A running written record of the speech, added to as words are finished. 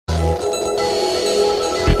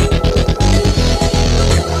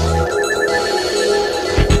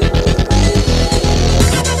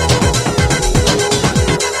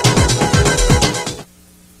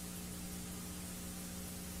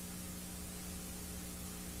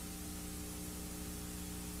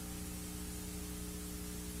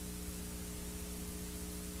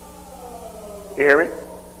You hear me?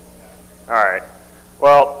 All right.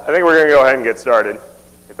 Well, I think we're going to go ahead and get started,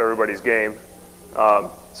 if everybody's game.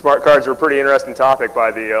 Smart cards are a pretty interesting topic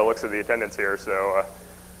by the looks of the attendance here. So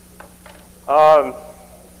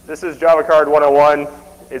this is Java Card 101.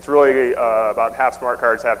 It's really about half smart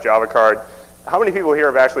cards, half Java Card. How many people here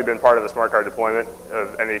have actually been part of a smart card deployment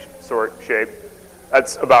of any sort, shape?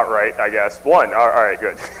 That's about right, I guess. One. All right,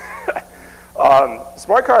 good.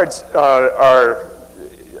 Smart cards are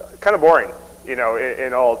kind of boring, you know,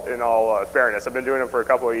 in all fairness. I've been doing them for a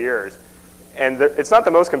couple of years. And it's not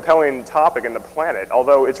the most compelling topic in the planet,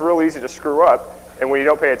 although it's real easy to screw up. And when you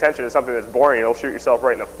don't pay attention to something that's boring, you'll shoot yourself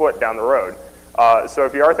right in the foot down the road. So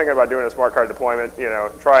if you are thinking about doing a smart card deployment, you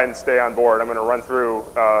know, try and stay on board. I'm going to run through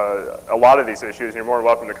a lot of these issues, and you're more than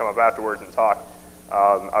welcome to come up afterwards and talk.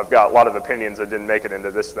 I've got a lot of opinions that didn't make it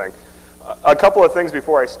into this thing. A couple of things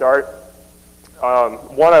before I start.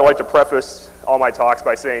 One, I like to preface all my talks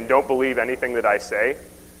by saying, don't believe anything that I say.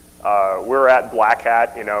 We're at Black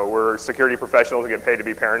Hat, you know, we're security professionals who get paid to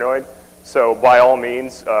be paranoid. So by all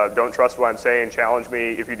means, don't trust what I'm saying, challenge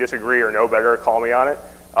me. If you disagree or know better, call me on it.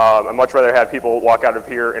 I'd much rather have people walk out of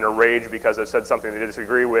here in a rage because I've said something they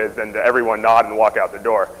disagree with than to everyone nod and walk out the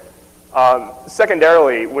door.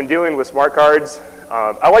 Secondarily, when dealing with smart cards,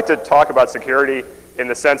 I like to talk about security in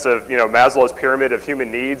the sense of, you know, Maslow's pyramid of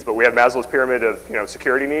human needs, but we have Maslow's pyramid of, you know,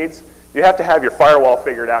 security needs. You have to have your firewall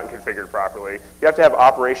figured out and configured properly. You have to have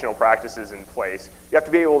operational practices in place. You have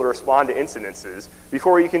to be able to respond to incidences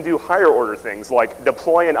before you can do higher order things like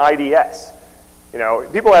deploy an IDS. You know,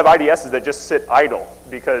 people have IDSs that just sit idle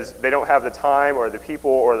because they don't have the time or the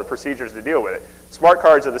people or the procedures to deal with it. Smart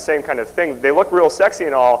cards are the same kind of thing. They look real sexy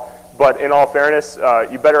and all, but in all fairness,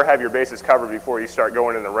 you better have your bases covered before you start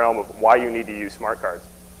going in the realm of why you need to use smart cards.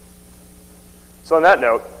 So on that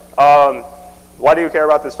note, why do you care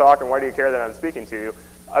about this talk and why do you care that I'm speaking to you?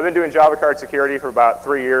 I've been doing Java Card security for about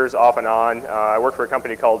 3 years off and on. I work for a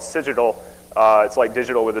company called Cigital. It's like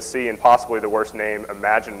digital with a C and possibly the worst name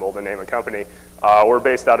imaginable to name a company. We're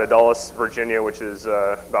based out of Dulles, Virginia, which is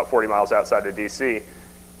about 40 miles outside of DC.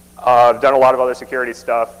 I've done a lot of other security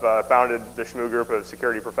stuff, founded the Shmoo group of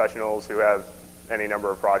security professionals who have any number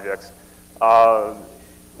of projects.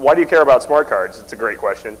 Why do you care about smart cards? It's a great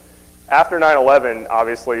question. After 9/11,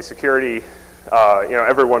 obviously security, you know,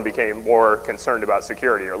 everyone became more concerned about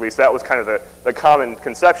security, or at least that was kind of the common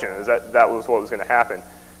conception, is that was what was going to happen.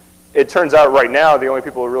 It turns out right now the only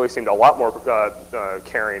people who really seem a lot more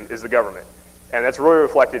caring is the government. And that's really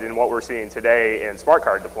reflected in what we're seeing today in smart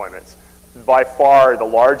card deployments. By far the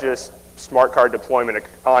largest smart card deployment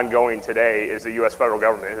ongoing today is the US federal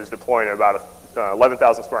government, who's deploying about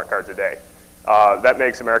 11,000 smart cards a day. That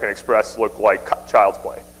makes American Express look like child's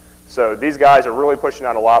play. So these guys are really pushing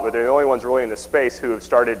out a lot, but they're the only ones really in the space who have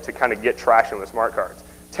started to kind of get traction with smart cards.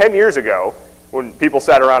 10 years ago, when people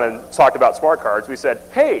sat around and talked about smart cards, we said,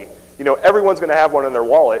 hey, you know, everyone's going to have one in their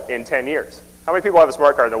wallet in 10 years. How many people have a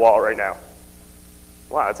smart card in their wallet right now?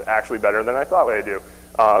 Wow, that's actually better than I thought they'd do.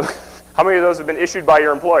 How many of those have been issued by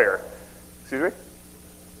your employer? Excuse me?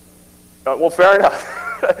 Well, fair enough.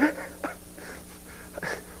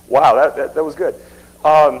 Wow, that was good.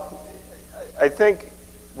 I think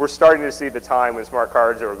we're starting to see the time when smart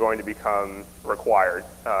cards are going to become required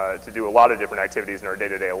to do a lot of different activities in our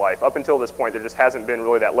day-to-day life. Up until this point, there just hasn't been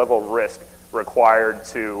really that level of risk required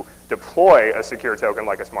to deploy a secure token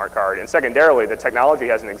like a smart card. And secondarily, the technology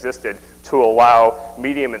hasn't existed to allow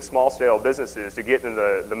medium and small scale businesses to get in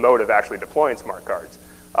the mode of actually deploying smart cards.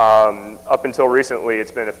 Up until recently,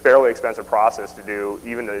 it's been a fairly expensive process to do,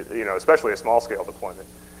 even you know, especially a small scale deployment.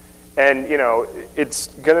 And you know, it's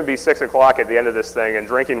going to be 6 o'clock at the end of this thing, and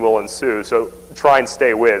drinking will ensue. So try and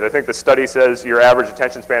stay with. I think the study says your average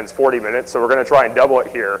attention span is 40 minutes. So we're going to try and double it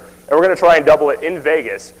here, and we're going to try and double it in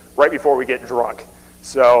Vegas right before we get drunk.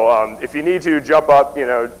 So if you need to jump up, you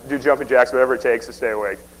know, do jumping jacks, whatever it takes to stay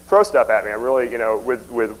awake. Throw stuff at me. I'm really, you know, with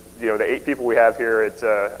you know the 8 people we have here,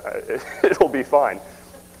 it'll be fine.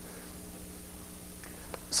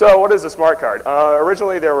 So what is a smart card?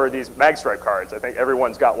 Originally there were these MagStripe cards. I think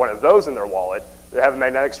everyone's got one of those in their wallet. They have a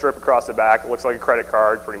magnetic strip across the back. It looks like a credit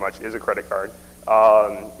card, pretty much is a credit card.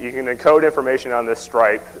 You can encode information on this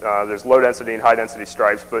stripe. There's low density and high density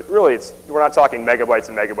stripes, but really we're not talking megabytes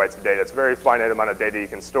and megabytes of data. It's a very finite amount of data you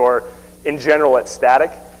can store. In general, it's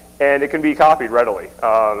static, and it can be copied readily.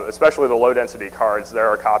 Especially the low density cards, there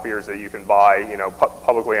are copiers that you can buy, you know,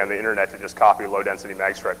 publicly on the internet to just copy low density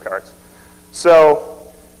MagStripe cards. So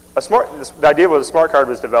the idea of a smart card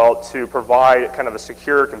was developed to provide kind of a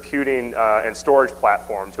secure computing and storage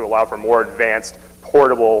platform to allow for more advanced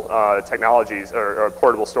portable technologies or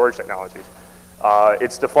portable storage technologies.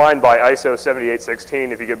 It's defined by ISO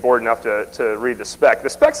 7816 if you get bored enough to read the spec. The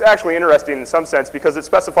spec's actually interesting in some sense because it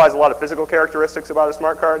specifies a lot of physical characteristics about a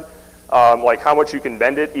smart card, like how much you can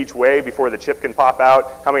bend it each way before the chip can pop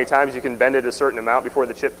out, how many times you can bend it a certain amount before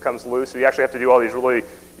the chip comes loose. So you actually have to do all these really,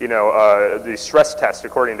 these stress tests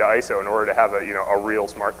according to ISO in order to have a real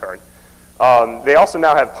smart card. They also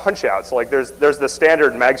now have punch outs. Like there's the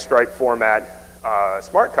standard magstripe format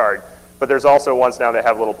smart card, but there's also ones now that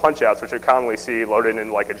have little punch outs, which you commonly see loaded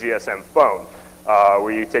in like a GSM phone,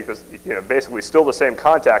 where you take this, basically still the same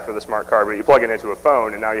contact for the smart card, but you plug it into a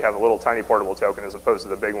phone, and now you have a little tiny portable token as opposed to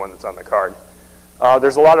the big one that's on the card.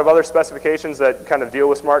 There's a lot of other specifications that kind of deal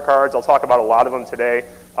with smart cards. I'll talk about a lot of them today.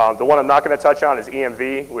 The one I'm not going to touch on is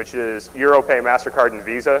EMV, which is EuroPay, MasterCard, and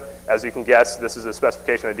Visa. As you can guess, this is a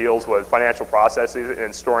specification that deals with financial processes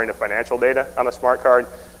and storing the financial data on a smart card.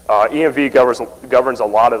 EMV governs a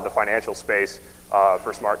lot of the financial space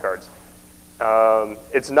for smart cards.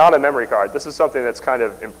 It's not a memory card. This is something that's kind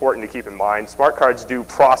of important to keep in mind. Smart cards do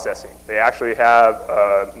processing. They actually have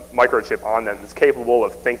a microchip on them that's capable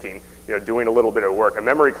of thinking, doing a little bit of work. A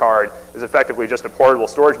memory card is effectively just a portable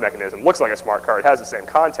storage mechanism. Looks like a smart card, has the same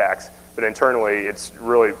contacts, but internally it's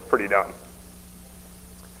really pretty dumb.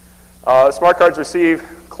 Smart cards receive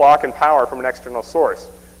clock and power from an external source.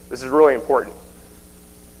 This is really important.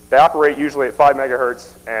 They operate usually at 5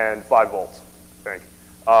 megahertz and 5 volts, I think.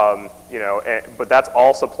 But that's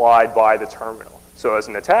all supplied by the terminal. So as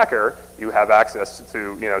an attacker, you have access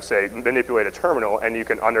to, say, manipulate a terminal, and you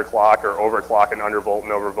can underclock or overclock and undervolt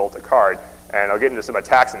and overvolt a card. And I'll get into some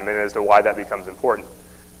attacks in a minute as to why that becomes important.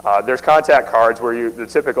 There's contact cards where the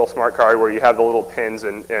typical smart card where you have the little pins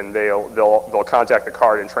and they'll contact the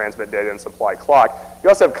card and transmit data and supply clock. You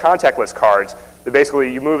also have contactless cards that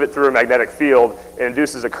basically you move it through a magnetic field, it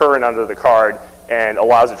induces a current under the card and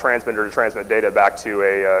allows the transmitter to transmit data back to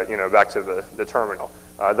back to the terminal.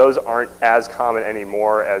 Those aren't as common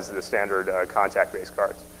anymore as the standard contact-based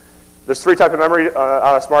cards. There's 3 types of memory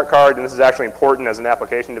on a smart card, and this is actually important as an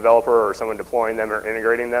application developer or someone deploying them or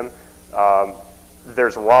integrating them.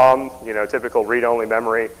 There's ROM, typical read-only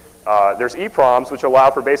memory. There's EPROMs, which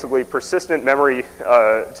allow for basically persistent memory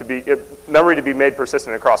to be made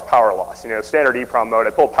persistent across power loss. Standard EPROM mode,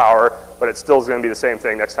 I pull power, but it still is going to be the same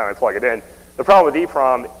thing next time I plug it in. The problem with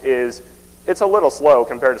EPROM is it's a little slow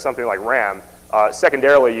compared to something like RAM.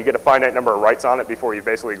 Secondarily, you get a finite number of writes on it before you've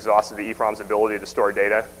basically exhausted the EPROM's ability to store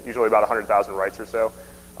data, usually about 100,000 writes or so.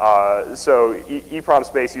 EPROM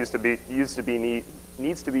space needs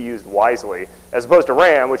to be used wisely, as opposed to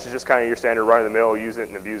RAM, which is just kind of your standard run-of-the-mill, use it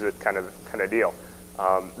and abuse it kind of deal.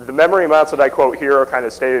 The memory amounts that I quote here are kind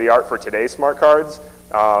of state-of-the-art for today's smart cards.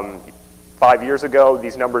 5 years ago,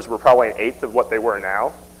 these numbers were probably an eighth of what they were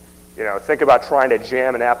now. Think about trying to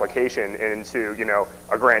jam an application into,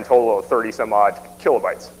 a grand total of 30 some odd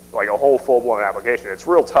kilobytes, like a whole full-blown application. It's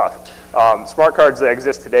real tough. Smart cards that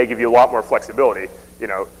exist today give you a lot more flexibility.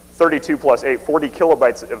 32 plus 8, 40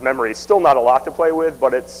 kilobytes of memory is still not a lot to play with,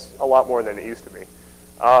 but it's a lot more than it used to be.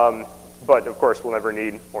 But of course, we'll never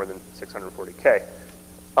need more than 640K.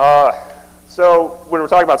 So when we're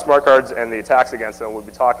talking about smart cards and the attacks against them, we'll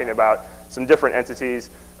be talking about some different entities.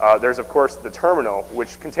 There's, of course, the terminal,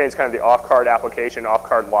 which contains kind of the off-card application,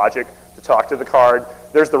 off-card logic to talk to the card.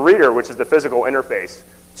 There's the reader, which is the physical interface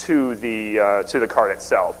to the card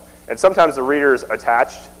itself. And sometimes the reader is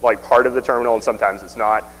attached, like part of the terminal, and sometimes it's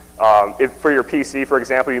not. If for your PC, for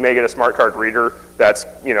example, you may get a smart card reader that's,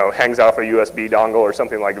 hangs off a USB dongle or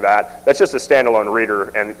something like that. That's just a standalone reader,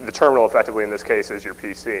 and the terminal effectively in this case is your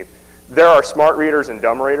PC. There are smart readers and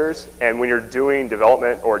dumb readers, and when you're doing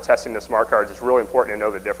development or testing the smart cards, it's really important to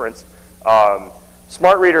know the difference.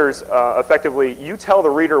 Smart readers, effectively, you tell the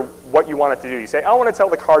reader what you want it to do. You say, I want to tell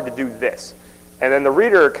the card to do this. And then the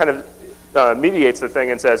reader kind of mediates the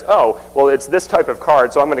thing and says, oh, well, it's this type of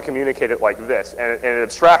card, so I'm going to communicate it like this. And it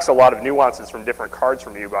abstracts a lot of nuances from different cards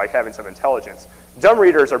from you by having some intelligence. Dumb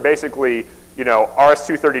readers are basically,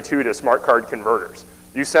 RS-232 to smart card converters.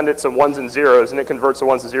 You send it some ones and zeros, and it converts the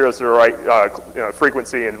ones and zeros to the right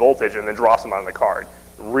frequency and voltage, and then drops them on the card.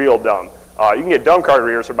 Real dumb. You can get dumb card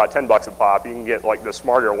readers for about 10 bucks a pop. You can get like the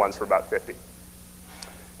smarter ones for about 50.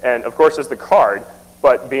 And of course, there's the card.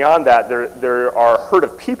 But beyond that, there are a herd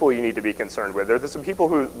of people you need to be concerned with. There's some people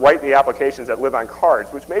who write the applications that live on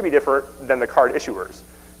cards, which may be different than the card issuers.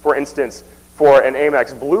 For instance, for an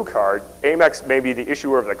Amex Blue card, Amex may be the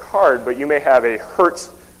issuer of the card, but you may have a Hertz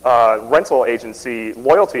rental agency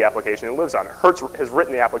loyalty application it lives on. Hertz has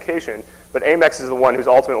written the application, but Amex is the one who's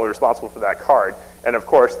ultimately responsible for that card. And of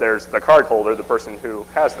course, there's the card holder, the person who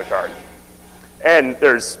has the card. And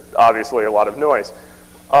there's obviously a lot of noise.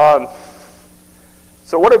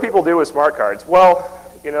 So what do people do with smart cards? Well,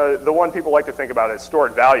 you know, the one people like to think about is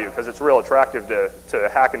stored value because it's real attractive to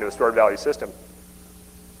hack into a stored value system.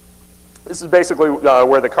 This is basically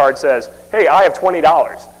where the card says, hey, I have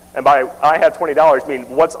 $20. And by I have $20 mean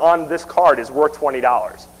what's on this card is worth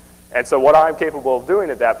 $20. And so what I'm capable of doing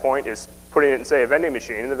at that point is putting it in, say, a vending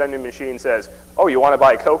machine, and the vending machine says, oh, you want to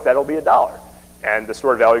buy a Coke? That'll be $1. And the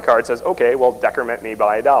stored value card says, okay, well, decrement me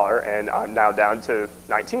by $1, and I'm now down to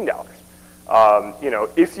 $19. You know,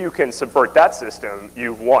 if you can subvert that system,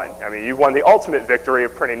 you've won. I mean, you've won the ultimate victory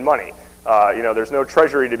of printing money. You know, there's no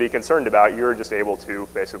treasury to be concerned about. You're just able to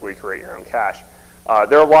basically create your own cash.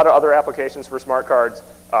 There are a lot of other applications for smart cards.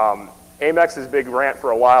 Amex's big rant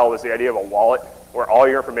for a while was the idea of a wallet where all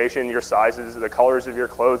your information, your sizes, the colors of your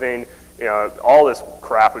clothing, you know, all this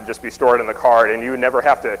crap would just be stored in the card, and you would never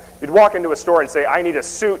have to, you'd walk into a store and say, I need a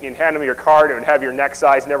suit, and you'd hand them your card, and it would have your neck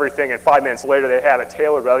size and everything, and 5 minutes later they'd have it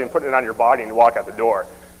tailored rather than putting it on your body and walk out the door.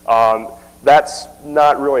 That's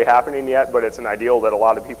not really happening yet, but it's an ideal that a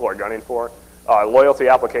lot of people are gunning for. Loyalty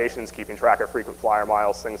applications, keeping track of frequent flyer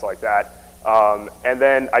miles, things like that. And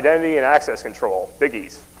then identity and access control,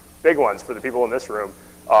 biggies, big ones for the people in this room.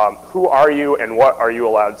 Who are you and what are you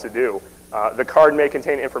allowed to do? The card may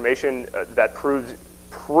contain information that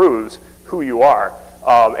proves who you are,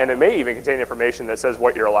 and it may even contain information that says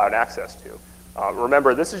what you're allowed access to.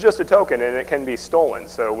 Remember, this is just a token and it can be stolen,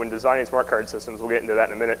 so when designing smart card systems, we'll get into that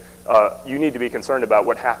in a minute, you need to be concerned about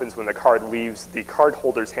what happens when the card leaves the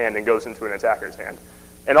cardholder's hand and goes into an attacker's hand.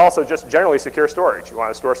 And also just generally secure storage. You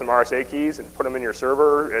want to store some RSA keys and put them in your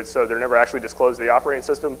server and so they're never actually disclosed to the operating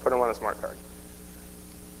system, put them on a smart card.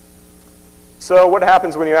 So what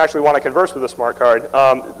happens when you actually want to converse with a smart card?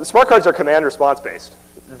 The smart cards are command response based.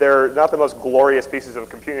 They're not the most glorious pieces of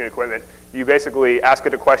computing equipment. You basically ask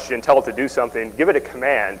it a question, tell it to do something, give it a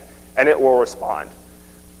command, and it will respond.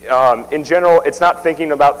 In general, it's not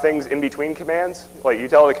thinking about things in between commands. Like you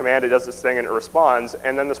tell it a command, it does this thing and it responds,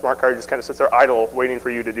 and then the smart card just kind of sits there idle waiting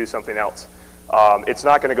for you to do something else. It's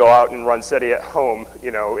not going to go out and run SETI at home,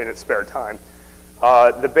 you know, in its spare time.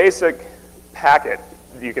 The basic packet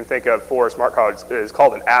you can think of for smart cards is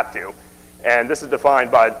called an apto, and this is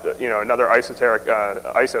defined by another esoteric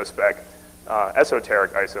ISO spec,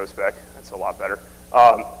 esoteric ISO spec. That's a lot better.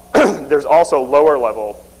 There's also lower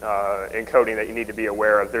level encoding that you need to be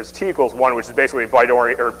aware of. There's T equals 1, which is basically byte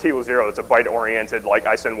or T equals 0. It's a byte oriented, like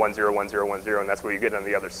I send 10 10 10, and that's what you get on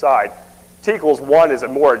the other side. T equals 1 is a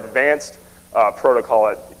more advanced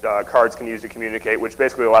protocol that cards can use to communicate, which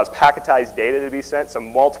basically allows packetized data to be sent. So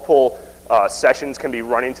multiple sessions can be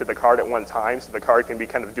running to the card at one time, so the card can be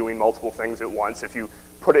kind of doing multiple things at once. If you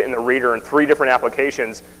put it in the reader and 3 different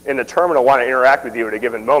applications in the terminal want to interact with you at a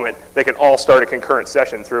given moment, they can all start a concurrent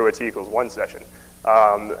session through a T equals 1 session.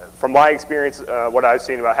 From my experience, what I've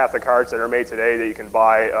seen about half the cards that are made today that you can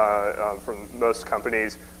buy from most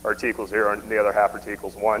companies are T equals 0 and the other half are T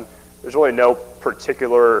equals 1. There's really no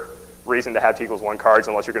particular reason to have T equals 1 cards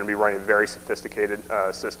unless you're going to be running a very sophisticated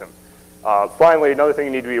system. Finally, another thing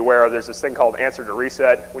you need to be aware of, there's this thing called answer to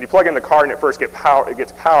reset. When you plug in the card and it first gets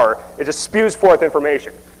power, it just spews forth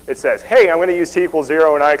information. It says, hey, I'm going to use T equals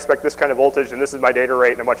 0 and I expect this kind of voltage and this is my data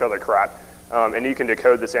rate and a bunch of other crap. And you can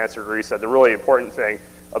decode this answer to reset. The really important thing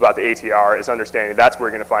about the ATR is understanding that's where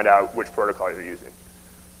you're going to find out which protocol you're using.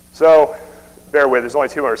 So bear with, there's only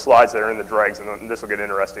 2 more slides that are in the dregs and this will get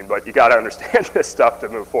interesting, but you got to understand this stuff to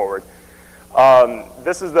move forward.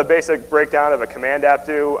 This is the basic breakdown of a command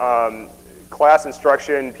apto. Class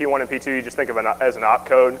instruction, P1 and P2, you just think of it as an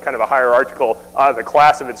opcode, kind of a hierarchical the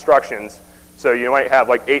class of instructions. So you might have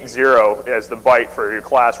like 80 as the byte for your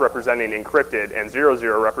class representing encrypted and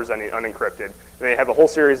 00 representing unencrypted. And then you have a whole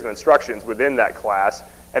series of instructions within that class.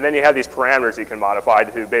 And then you have these parameters you can modify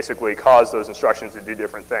to basically cause those instructions to do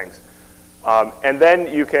different things. And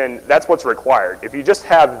then you can, that's what's required. If you just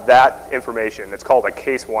have that information, it's called a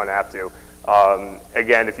case 1 apto.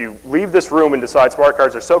 Again, if you leave this room and decide smart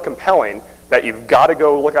cards are so compelling that you've got to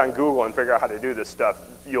go look on Google and figure out how to do this stuff,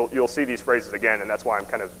 you'll see these phrases again, and that's why I'm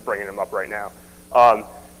kind of bringing them up right now.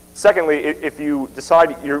 Secondly, if you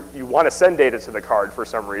decide you want to send data to the card for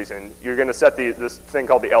some reason, you're going to set this thing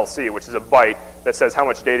called the LC, which is a byte that says how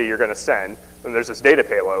much data you're going to send. And there's this data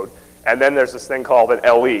payload. And then there's this thing called an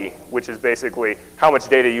LE, which is basically how much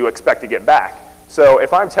data you expect to get back. So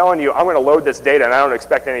if I'm telling you I'm going to load this data and I don't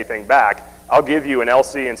expect anything back, I'll give you an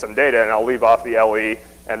LC and some data, and I'll leave off the LE,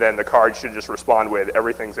 and then the card should just respond with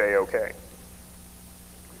everything's A-OK.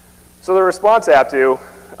 So the response apto,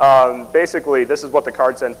 basically this is what the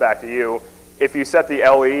card sends back to you. If you set the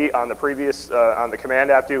LE on the previous, on the command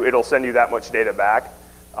apto, it'll send you that much data back.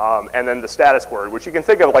 And then the status word, which you can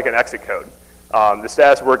think of like an exit code. The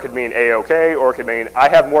status word could mean A-OK, or it could mean I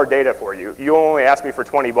have more data for you. You only asked me for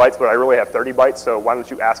 20 bytes, but I really have 30 bytes, so why don't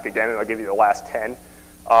you ask again and I'll give you the last 10.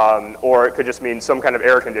 Or it could just mean some kind of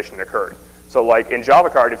error condition occurred. So like in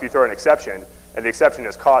JavaCard, if you throw an exception and the exception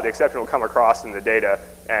is caught, the exception will come across in the data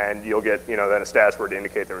and you'll get then a status word to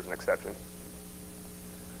indicate there was an exception.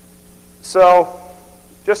 So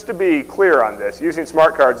just to be clear on this, using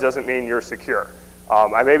smart cards doesn't mean you're secure.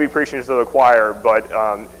 I may be preaching to the choir, but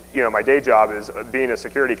my day job is being a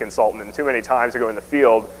security consultant, and too many times I go in the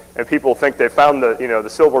field and people think they found the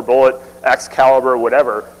silver bullet, Excalibur,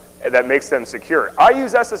 whatever, that makes them secure. I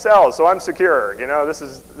use SSL, so I'm secure. This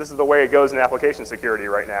is the way it goes in application security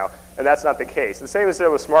right now, and that's not the case. The same is said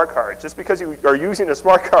with smart cards. Just because you are using a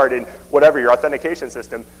smart card in whatever your authentication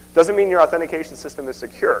system doesn't mean your authentication system is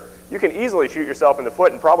secure. You can easily shoot yourself in the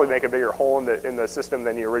foot and probably make a bigger hole in the system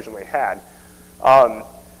than you originally had.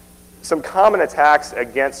 Some common attacks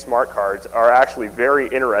against smart cards are actually very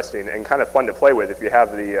interesting and kind of fun to play with if you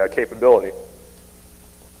have the capability.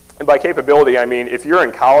 And by capability, I mean if you're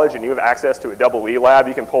in college and you have access to a EE lab,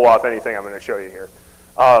 you can pull off anything I'm going to show you here.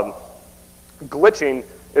 Glitching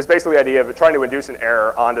is basically the idea of trying to induce an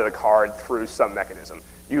error onto the card through some mechanism.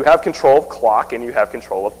 You have control of clock and you have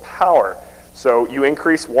control of power. So you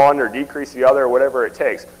increase one or decrease the other, whatever it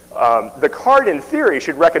takes. The card, in theory,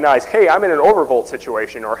 should recognize, hey, I'm in an overvolt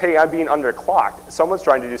situation, or hey, I'm being underclocked. Someone's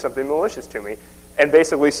trying to do something malicious to me, and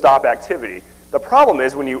basically stop activity. The problem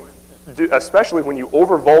is especially when you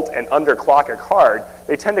overvolt and underclock a card,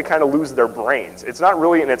 they tend to kind of lose their brains. It's not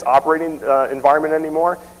really in its operating environment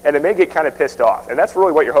anymore, and it may get kind of pissed off. And that's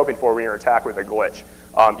really what you're hoping for when you're attacked with a glitch.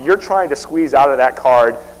 You're trying to squeeze out of that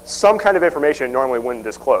card some kind of information it normally wouldn't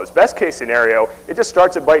disclose. Best case scenario, it just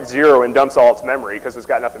starts at byte 0 and dumps all its memory because it's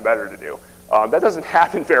got nothing better to do. That doesn't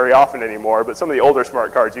happen very often anymore, but some of the older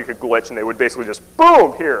smart cards you could glitch and they would basically just,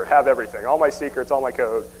 boom, here, have everything. All my secrets, all my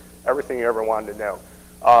code, everything you ever wanted to know.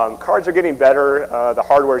 Cards are getting better. The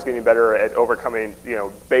hardware is getting better at overcoming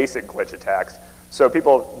basic glitch attacks. So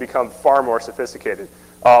people become far more sophisticated.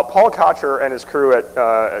 Paul Kocher and his crew at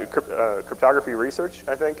Cryptography Research,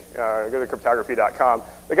 I think, go to cryptography.com,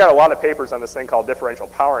 they got a lot of papers on this thing called differential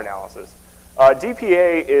power analysis.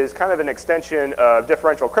 DPA is kind of an extension of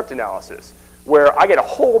differential cryptanalysis, where I get a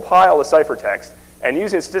whole pile of ciphertext, and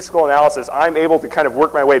using statistical analysis, I'm able to kind of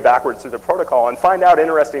work my way backwards through the protocol and find out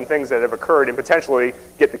interesting things that have occurred and potentially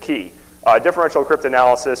get the key. Differential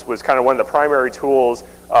cryptanalysis was kind of one of the primary tools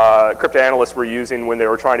cryptanalysts were using when they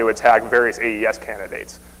were trying to attack various AES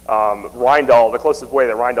candidates. Rijndael, the closest way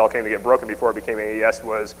that Rijndael came to get broken before it became AES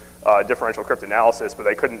was differential cryptanalysis, but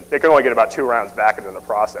they could only get about 2 rounds back into the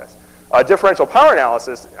process. Differential power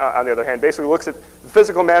analysis, on the other hand, basically looks at the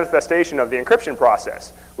physical manifestation of the encryption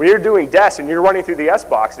process. When you're doing DES and you're running through the S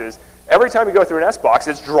boxes, every time you go through an S box,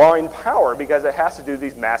 it's drawing power because it has to do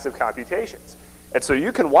these massive computations. And so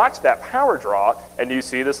you can watch that power draw, and you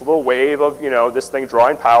see this little wave of, this thing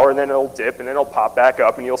drawing power, and then it'll dip, and then it'll pop back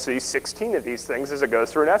up, and you'll see 16 of these things as it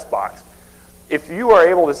goes through an S box. If you are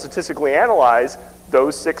able to statistically analyze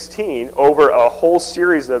those 16 over a whole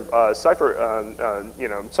series of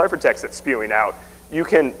ciphertext that's spewing out, you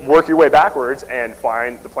can work your way backwards and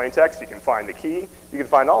find the plain text, you can find the key, you can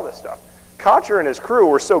find all this stuff. Kocher and his crew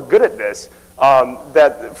were so good at this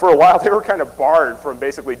that for a while they were kind of barred from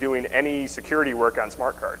basically doing any security work on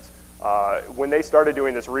smart cards. When they started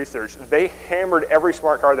doing this research, they hammered every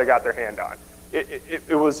smart card they got their hand on.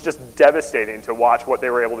 It was just devastating to watch what they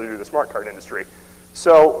were able to do to the smart card industry.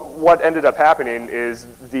 So what ended up happening is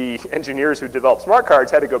the engineers who developed smart cards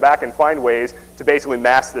had to go back and find ways to basically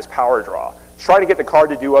mask this power draw. Try to get the card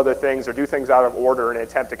to do other things or do things out of order in an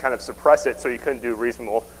attempt to kind of suppress it so you couldn't do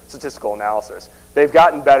reasonable statistical analysis. They've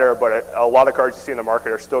gotten better, but a lot of cards you see in the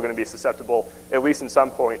market are still going to be susceptible, at least in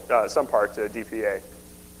some part, to DPA.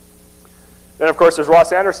 Then, of course, there's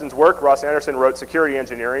Ross Anderson's work. Ross Anderson wrote Security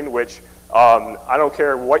Engineering, which I don't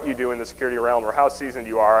care what you do in the security realm or how seasoned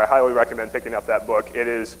you are, I highly recommend picking up that book. It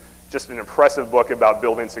is just an impressive book about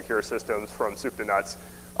building secure systems from soup to nuts.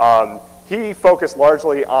 He focused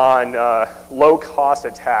largely on low-cost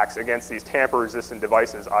attacks against these tamper-resistant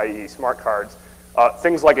devices, i.e. smart cards.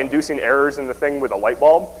 Things like inducing errors in the thing with a light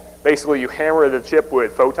bulb. Basically, you hammer the chip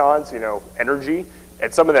with photons, energy,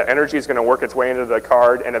 and some of that energy is going to work its way into the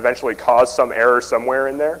card and eventually cause some error somewhere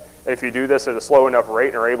in there. And if you do this at a slow enough rate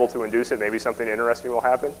and are able to induce it, maybe something interesting will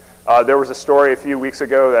happen. There was a story a few weeks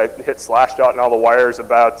ago that hit Slashdot and all the wires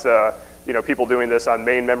about people doing this on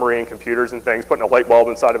main memory and computers and things, putting a light bulb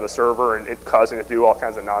inside of a server and it causing it to do all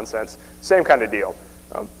kinds of nonsense. Same kind of deal.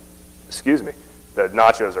 Excuse me. The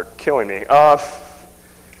nachos are killing me.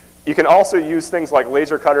 You can also use things like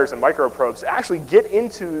laser cutters and microprobes to actually get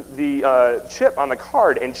into the chip on the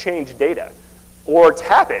card and change data. Or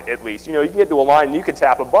tap it, at least. You know, you can get to a line and you can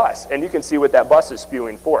tap a bus, and you can see what that bus is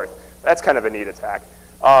spewing forth. That's kind of a neat attack.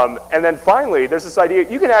 And then finally, there's this idea,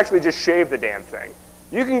 you can actually just shave the damn thing.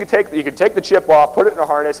 You can take the chip off, put it in a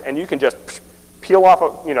harness, and you can just peel off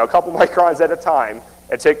a couple microns at a time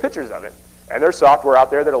and take pictures of it. And there's software out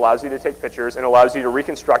there that allows you to take pictures and allows you to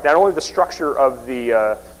reconstruct not only the structure of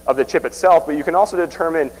the chip itself, but you can also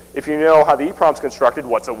determine, if you know how the EEPROM's constructed,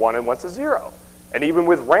 what's a 1 and what's a 0. And even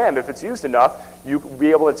with RAM, if it's used enough, you'll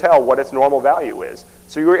be able to tell what its normal value is.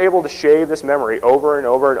 So you're able to shave this memory over and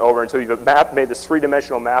over and over until you've made this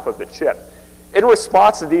three-dimensional map of the chip. In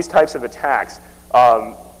response to these types of attacks,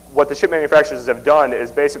 what the chip manufacturers have done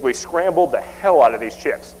is basically scrambled the hell out of these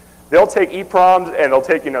chips. They'll take EEPROMs and they'll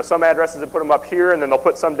take some addresses and put them up here, and then they'll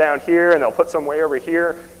put some down here, and they'll put some way over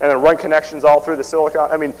here, and then run connections all through the silicon.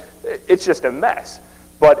 I mean, it's just a mess.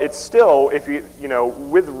 But it's still, if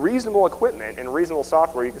with reasonable equipment and reasonable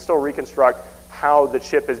software, you can still reconstruct how the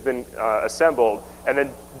chip has been assembled, and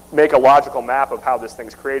then make a logical map of how this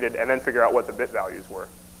thing's created, and then figure out what the bit values were.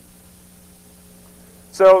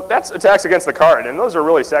 So that's attacks against the card, and those are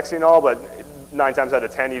really sexy and all, but 9 times out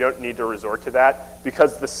of 10, you don't need to resort to that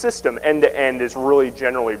because the system end-to-end is really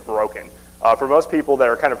generally broken. For most people that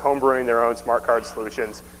are kind of homebrewing their own smart card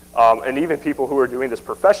solutions, and even people who are doing this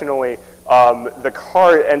professionally, the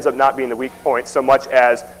card ends up not being the weak point so much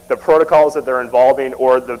as the protocols that they're involving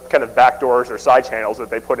or the kind of backdoors or side channels that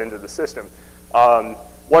they put into the system.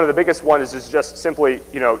 One of the biggest ones is just simply,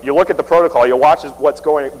 you look at the protocol, you watch what's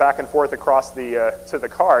going back and forth across to the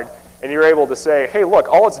card, and you're able to say, hey, look,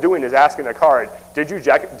 all it's doing is asking the card, did you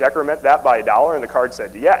decrement that by $1? And the card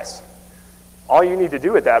said yes. All you need to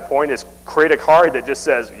do at that point is create a card that just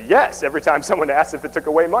says yes every time someone asks if it took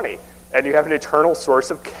away money, and you have an eternal source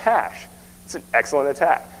of cash. It's an excellent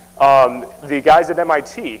attack. The guys at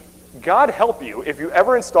MIT, God help you if you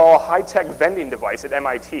ever install a high-tech vending device at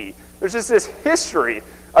MIT. There's just this history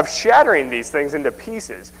of shattering these things into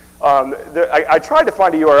pieces. I tried to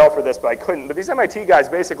find a URL for this, but I couldn't. But these MIT guys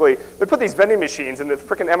basically, they put these vending machines in the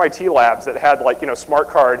freaking MIT labs that had smart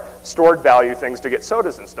card stored value things to get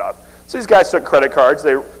sodas and stuff. So these guys took credit cards.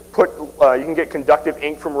 They put, you can get conductive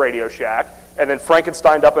ink from Radio Shack, and then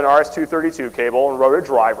Frankensteined up an RS-232 cable and wrote a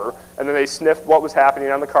driver, and then they sniffed what was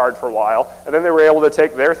happening on the card for a while, and then they were able to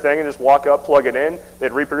take their thing and just walk up, plug it in,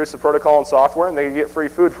 they'd reproduce the protocol and software, and they could get free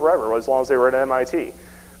food forever as long as they were at MIT.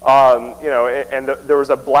 There was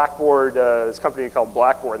a Blackboard, this company called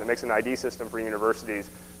Blackboard that makes an ID system for universities.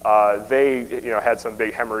 They had some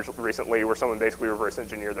big hemorrhage recently where someone basically reverse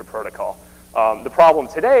engineered their protocol. The problem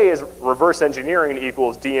today is reverse engineering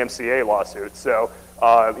equals DMCA lawsuits. So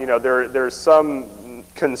there's some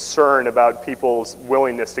concern about people's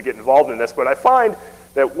willingness to get involved in this, but I find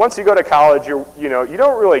that once you go to college, you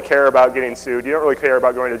don't really care about getting sued, you don't really care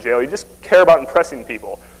about going to jail, you just care about impressing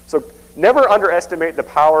people. So never underestimate the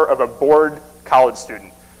power of a bored college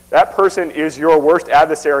student. That person is your worst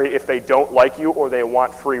adversary if they don't like you or they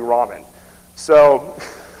want free ramen. So,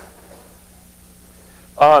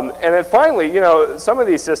 and then finally, some of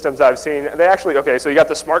these systems I've seen, they actually, okay, so you got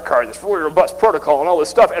the smart card, this fully robust protocol and all this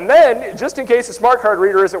stuff, and then, just in case the smart card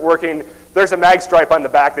reader isn't working, there's a mag stripe on the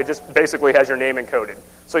back that just basically has your name encoded.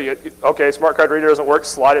 So, okay, smart card reader doesn't work,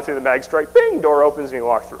 slide it through the mag stripe, bing, door opens and you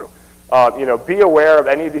walk through. Be aware of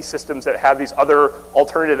any of these systems that have these other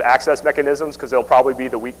alternative access mechanisms because they'll probably be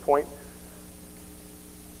the weak point.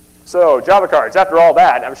 So Java cards, after all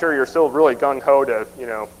that, I'm sure you're still really gung-ho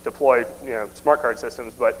to deploy smart card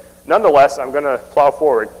systems, but nonetheless, I'm going to plow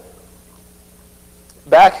forward.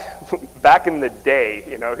 Back in the day,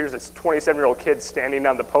 here's this 27-year-old kid standing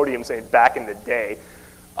on the podium saying back in the day,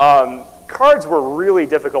 cards were really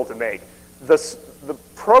difficult to make. The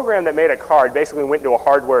program that made a card basically went into a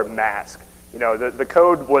hardware mask. The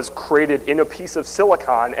code was created in a piece of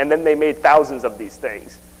silicon, and then they made thousands of these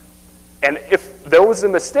things. And if there was a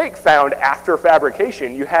mistake found after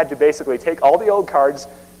fabrication, you had to basically take all the old cards,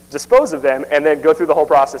 dispose of them, and then go through the whole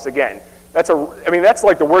process again. That's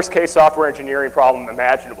like the worst case software engineering problem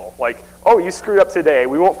imaginable. Like, oh, you screwed up today.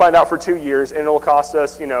 We won't find out for 2 years, and it'll cost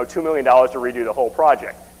us, $2 million to redo the whole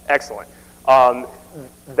project. Excellent.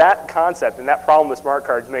 That concept and that problem with smart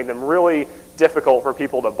cards made them really difficult for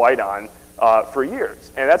people to bite on for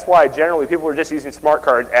years. And that's why generally people are just using smart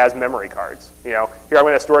cards as memory cards. Here I'm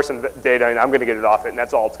going to store some data and I'm going to get it off it, and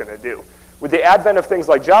that's all it's going to do. With the advent of things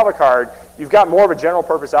like Java Card, you've got more of a general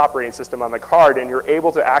purpose operating system on the card, and you're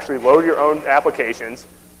able to actually load your own applications.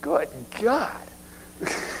 Good God.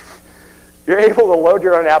 You're able to load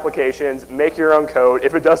your own applications, make your own code.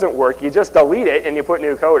 If it doesn't work, you just delete it and you put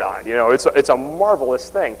new code on. You know, it's a marvelous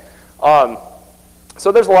thing.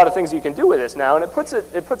 So there's a lot of things you can do with this now, and it puts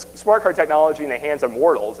smart card technology in the hands of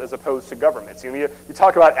mortals as opposed to governments. You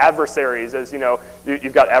talk about adversaries as, you know,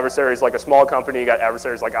 you've got adversaries like a small company, you got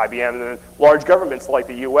adversaries like IBM, and then large governments like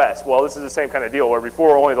the US. Well, this is the same kind of deal where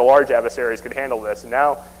before only the large adversaries could handle this, and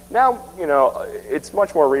now you know, it's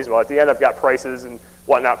much more reasonable. At the end, I've got prices and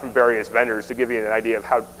whatnot from various vendors to give you an idea of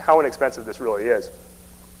how inexpensive this really is.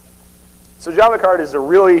 So Java Card is a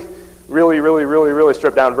really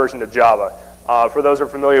stripped down version of Java. For those who are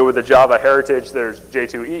familiar with the Java heritage, there's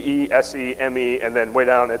J2EE, SE, ME, and then way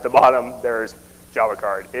down at the bottom, there's Java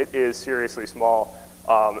Card. It is seriously small,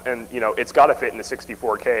 and you know, it's got to fit in the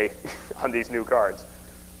 64K on these new cards.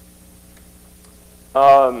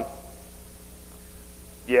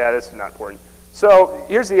 Yeah, this is not important. So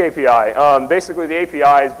here's the API. Basically, the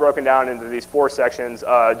API is broken down into these 4 sections.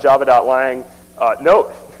 Java.lang,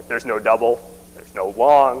 note, there's no double, there's no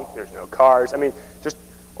long, there's no cars. I mean, just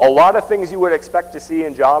a lot of things you would expect to see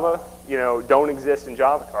in Java, you know, don't exist in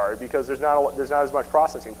Java Card because there's not as much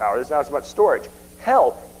processing power, there's not as much storage.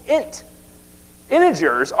 Hell,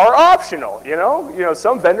 integers are optional, you know?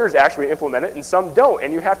 Some vendors actually implement it and some don't,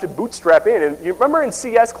 and you have to bootstrap in. And you remember in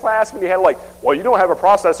CS class when you had like, well, you don't have a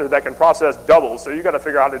processor that can process doubles, so you got to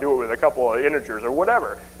figure out how to do it with a couple of integers or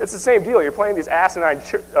whatever. It's the same deal. You're playing these asinine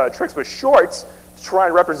tricks with shorts to try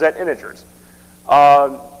and represent integers.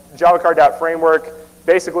 JavaCard.framework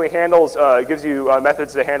basically handles, gives you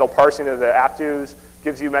methods to handle parsing of the appdos,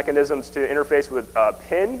 gives you mechanisms to interface with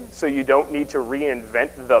PIN, so you don't need to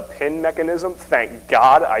reinvent the PIN mechanism. Thank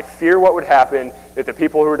God. I fear what would happen if the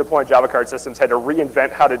people who are deploying Java Card systems had to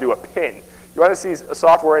reinvent how to do a PIN. You want to see a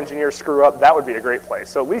software engineer screw up, that would be a great place.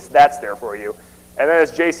 So at least that's there for you. And then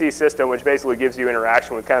it's JC System, which basically gives you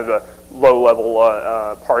interaction with kind of the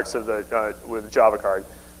low-level parts of the with Java Card.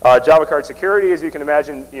 Java Card security, as you can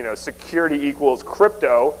imagine, you know, security equals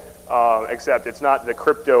crypto, except it's not the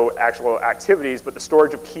crypto actual activities, but the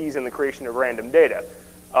storage of keys and the creation of random data.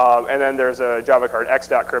 And then there's a Java Card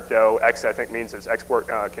X.crypto. X, I think, means it's export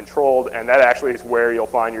controlled, and that actually is where you'll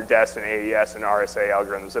find your DES and AES and RSA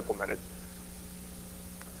algorithms implemented.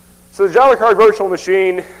 So the Java Card virtual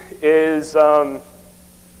machine is,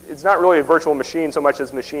 it's not really a virtual machine so much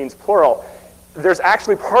as machines plural. There's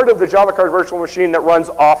actually part of the Java Card virtual machine that runs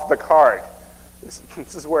off the card.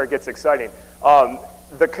 This is where it gets exciting.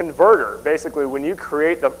 The converter, basically, when you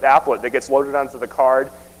create the applet that gets loaded onto the card,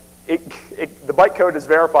 the bytecode is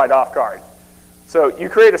verified off card. So you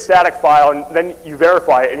create a static file, and then you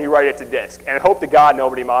verify it, and you write it to disk, and hope to God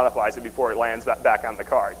nobody modifies it before it lands back on the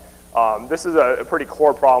card. This is a pretty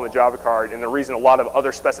core problem with Java Card, and the reason a lot of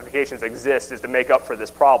other specifications exist is to make up for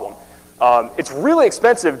this problem. It's really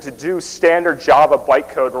expensive to do standard Java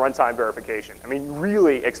bytecode runtime verification. I mean,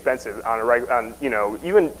 really expensive on you know,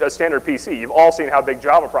 even a standard PC. You've all seen how big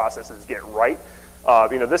Java processes get, right?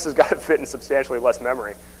 You know, this has got to fit in substantially less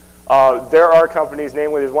memory. There are companies,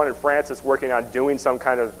 namely there's one in France that's working on doing some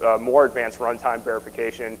kind of more advanced runtime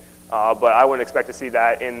verification, but I wouldn't expect to see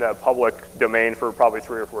that in the public domain for probably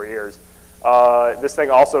 3 or 4 years. This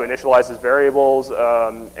thing also initializes variables,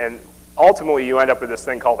 and ultimately, you end up with this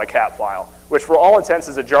thing called a cat file, which for all intents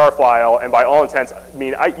is a jar file, and by all intents, I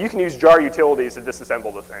mean, you can use jar utilities to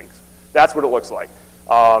disassemble the things. That's what it looks like.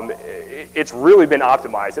 It's really been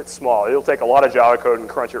optimized. It's small. It'll take a lot of Java code and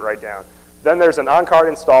crunch it right down. Then there's an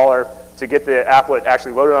on-card installer to get the applet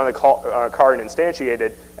actually loaded on the card and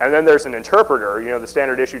instantiated, and then there's an interpreter, you know, the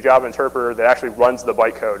standard issue Java interpreter that actually runs the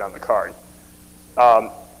bytecode on the card.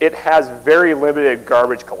 It has very limited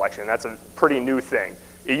garbage collection. That's a pretty new thing.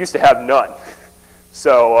 It used to have none.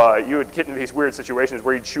 So you would get into these weird situations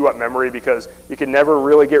where you'd chew up memory because you could never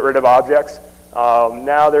really get rid of objects.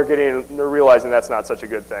 Now they're realizing that's not such a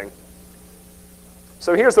good thing.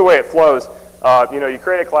 So here's the way it flows. You know, you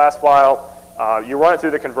create a class file, you run it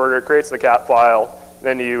through the converter, it creates the cat file,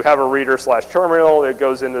 then you have a reader/terminal that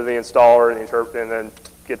goes into the installer and then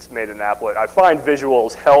gets made an applet. I find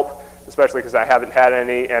visuals help, especially because I haven't had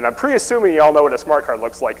any, and I'm pre-assuming you all know what a smart card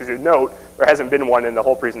looks like, because you note there hasn't been one in the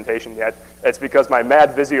whole presentation yet. It's because my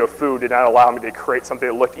mad Visio foo did not allow me to create something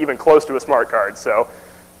that looked even close to a smart card, so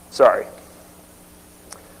sorry.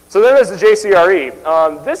 So then there's the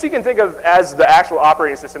JCRE. This you can think of as the actual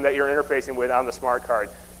operating system that you're interfacing with on the smart card.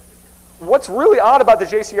 What's really odd about the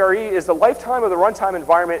JCRE is the lifetime of the runtime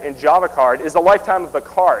environment in Java Card is the lifetime of the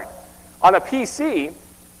card. On a PC,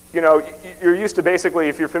 you know, you're used to basically,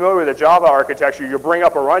 if you're familiar with the Java architecture, you bring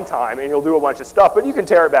up a runtime and you'll do a bunch of stuff, but you can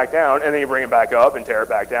tear it back down and then you bring it back up and tear it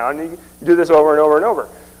back down. And you do this over and over and over.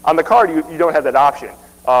 On the card, you don't have that option.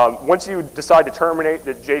 Once you decide to terminate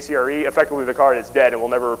the JCRE, effectively the card is dead and will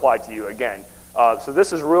never reply to you again. So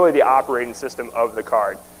this is really the operating system of the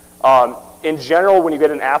card. In general, when you get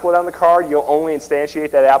an applet on the card, you'll only instantiate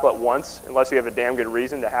that applet once, unless you have a damn good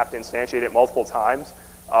reason to have to instantiate it multiple times.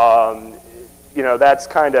 You know, that's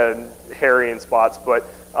kind of hairy in spots, but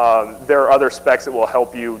there are other specs that will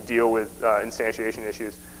help you deal with instantiation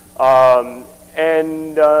issues. All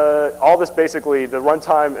this basically, the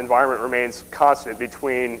runtime environment remains constant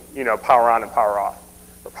between, you know, power on and power off,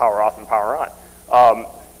 or power off and power on.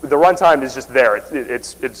 The runtime is just there.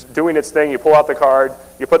 It's doing its thing. You pull out the card,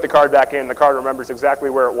 you put the card back in, the card remembers exactly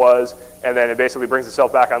where it was, and then it basically brings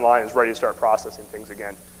itself back online and is ready to start processing things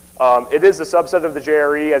again. It is a subset of the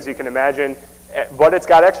JRE, as you can imagine, but it's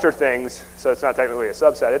got extra things, so it's not technically a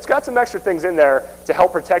subset. It's got some extra things in there to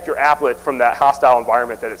help protect your applet from that hostile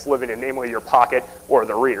environment that it's living in, namely your pocket or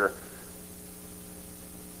the reader.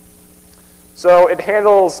 So it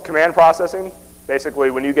handles command processing. Basically,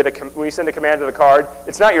 when you send a command to the card,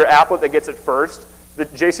 it's not your applet that gets it first. The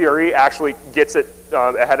JCRE actually gets it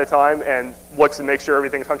ahead of time and looks and makes sure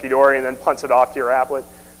everything's hunky-dory and then punts it off to your applet.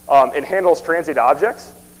 It handles transient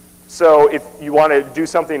objects. So if you want to do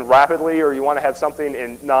something rapidly or you want to have something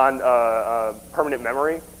in non-permanent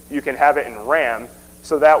memory, you can have it in RAM.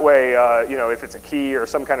 So that way, you know, if it's a key or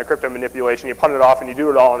some kind of crypto manipulation, you punt it off and you do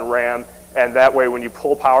it all in RAM. And that way, when you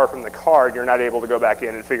pull power from the card, you're not able to go back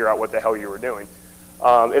in and figure out what the hell you were doing.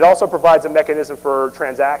 It also provides a mechanism for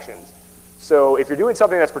transactions. So if you're doing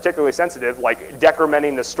something that's particularly sensitive, like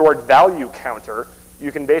decrementing the stored value counter,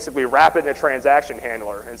 you can basically wrap it in a transaction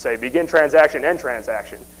handler and say begin transaction, end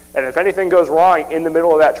transaction. And if anything goes wrong in the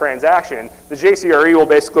middle of that transaction, the JCRE will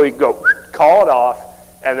basically go call it off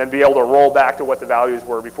and then be able to roll back to what the values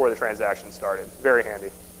were before the transaction started. Very handy.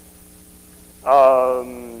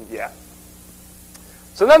 Yeah.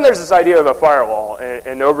 So then there's this idea of a firewall.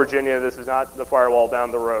 In No Virginia, this is not the firewall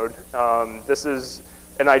down the road. This is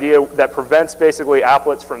an idea that prevents basically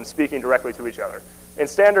applets from speaking directly to each other. In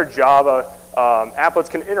standard Java, applets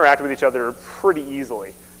can interact with each other pretty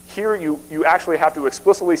easily. Here you actually have to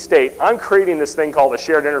explicitly state, I'm creating this thing called a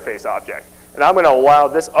shared interface object, and I'm going to allow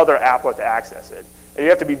this other applet to access it. And you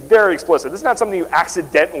have to be very explicit. This is not something you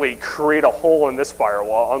accidentally create a hole in this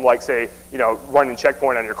firewall, unlike, say, you know, running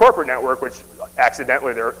Checkpoint on your corporate network, which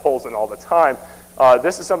accidentally there are holes in all the time.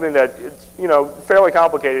 This is something that, you know, fairly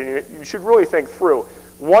complicated, and you should really think through.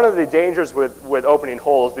 One of the dangers with opening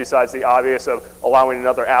holes, besides the obvious of allowing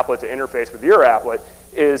another applet to interface with your applet,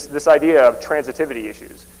 is this idea of transitivity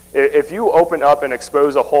issues. If you open up and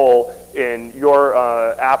expose a hole in your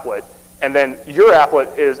applet, and then your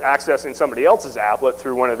applet is accessing somebody else's applet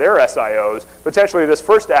through one of their SIOs, potentially this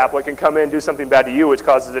first applet can come in and do something bad to you, which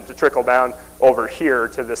causes it to trickle down over here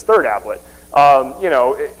to this third applet. You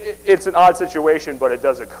know, it's an odd situation, but it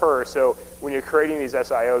does occur. So when you're creating these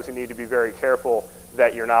SIOs, you need to be very careful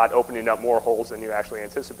that you're not opening up more holes than you actually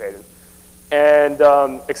anticipated. And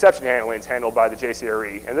exception handling is handled by the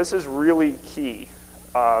JCRE, and this is really key.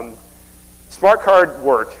 Smart card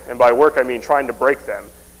work, and by work I mean trying to break them,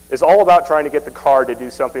 is all about trying to get the card to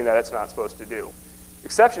do something that it's not supposed to do.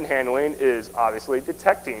 Exception handling is obviously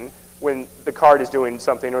detecting when the card is doing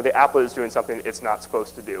something or the applet is doing something it's not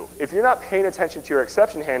supposed to do. If you're not paying attention to your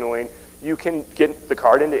exception handling, you can get the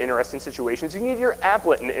card into interesting situations. You need your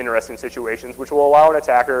applet in interesting situations, which will allow an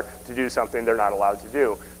attacker to do something they're not allowed to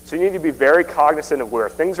do. So you need to be very cognizant of where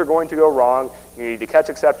things are going to go wrong. You need to catch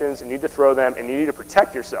exceptions, you need to throw them, and you need to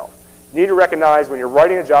protect yourself. You need to recognize when you're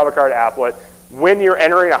writing a Java card applet, when you're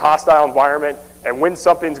entering a hostile environment, and when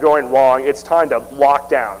something's going wrong, it's time to lock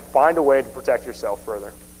down. Find a way to protect yourself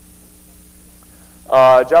further.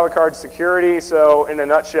 Java card security, so in a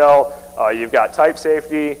nutshell, you've got type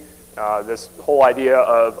safety, this whole idea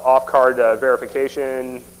of off-card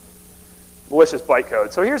verification, malicious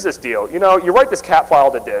bytecode. So here's this deal. You know, you write this cat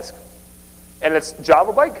file to disk, and it's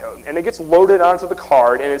Java bytecode, and it gets loaded onto the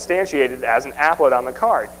card and instantiated as an applet on the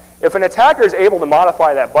card. If an attacker is able to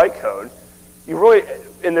modify that bytecode, you really,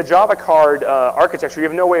 in the Java card architecture, you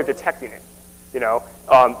have no way of detecting it. You know,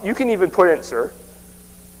 you can even put in, sir.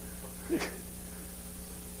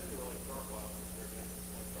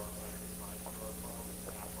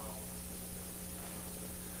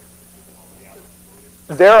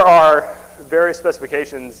 There are various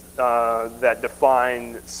specifications that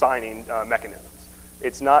define signing mechanisms.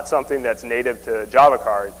 It's not something that's native to Java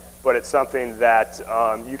card, but it's something that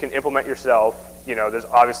you can implement yourself. You know, there's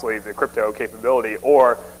obviously the crypto capability,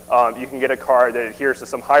 or you can get a card that adheres to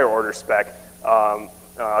some higher order spec.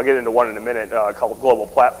 I'll get into one in a minute, called Global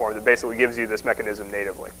Platform, that basically gives you this mechanism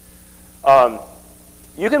natively.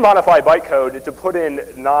 You can modify bytecode to put in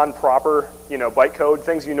non-proper, bytecode,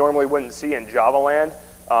 things you normally wouldn't see in Java land.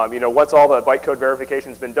 Once all the bytecode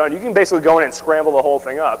verification's been done, you can basically go in and scramble the whole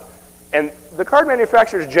thing up. And the card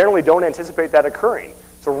manufacturers generally don't anticipate that occurring.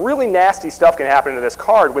 So really nasty stuff can happen to this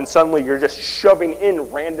card when suddenly you're just shoving in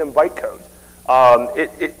random bytecode.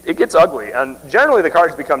 It gets ugly, and generally the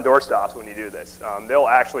cards become doorstops when you do this. They'll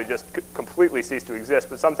actually just completely cease to exist,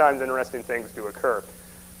 but sometimes interesting things do occur.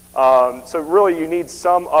 So really you need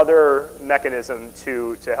some other mechanism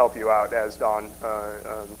to help you out, as Don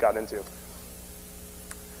got into.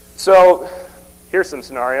 So here's some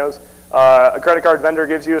scenarios. A credit card vendor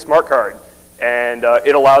gives you a smart card, and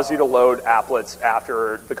it allows you to load applets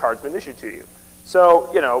after the card's been issued to you.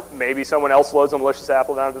 So, maybe someone else loads a malicious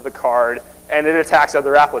applet onto the card, and it attacks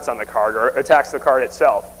other applets on the card, or attacks the card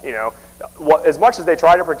itself. As much as they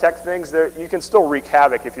try to protect things, you can still wreak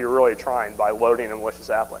havoc if you're really trying by loading a malicious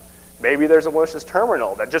applet. Maybe there's a malicious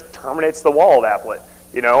terminal that just terminates the wallet applet.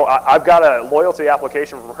 I've got a loyalty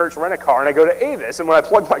application from Hertz Rent-A-Car, and I go to Avis, and when I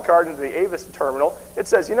plug my card into the Avis terminal, it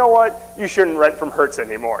says, you know what, you shouldn't rent from Hertz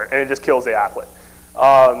anymore, and it just kills the applet.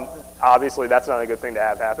 Obviously, that's not a good thing to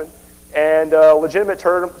have happen. And a legitimate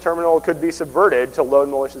terminal could be subverted to load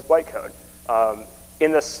malicious bytecode.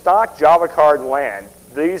 In the stock Java card land,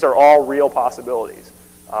 these are all real possibilities.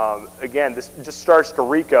 Again, this just starts to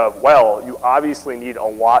reek of, well, you obviously need a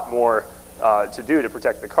lot more to do to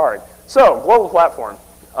protect the card. So, global platform.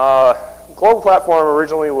 Global platform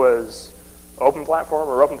originally was open platform,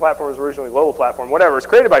 or open platform was originally global platform, whatever. It's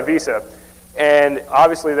created by Visa. And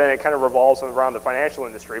obviously then it kind of revolves around the financial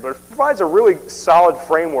industry, but it provides a really solid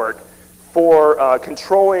framework for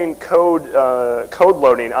controlling code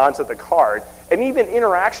loading onto the card, and even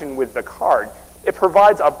interaction with the card. It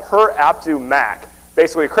provides a per aptu MAC,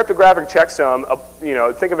 basically a cryptographic checksum.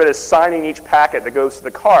 Think of it as signing each packet that goes to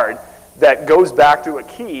the card that goes back to a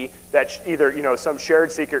key that's either some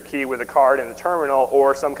shared secret key with a card in the terminal,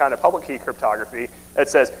 or some kind of public key cryptography that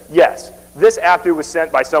says, yes, this aptu was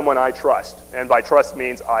sent by someone I trust, and by trust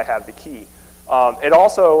means I have the key. It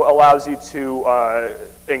also allows you to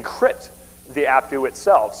encrypt the aptu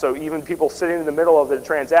itself, so even people sitting in the middle of the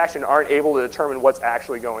transaction aren't able to determine what's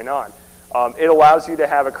actually going on. It allows you to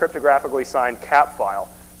have a cryptographically signed cap file,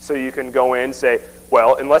 so you can go in and say,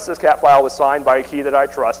 well, unless this cap file was signed by a key that I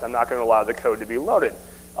trust, I'm not going to allow the code to be loaded.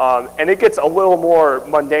 And it gets a little more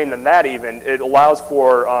mundane than that even. It allows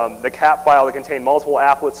for the cap file to contain multiple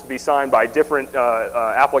applets to be signed by different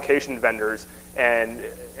application vendors, and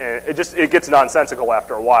it gets nonsensical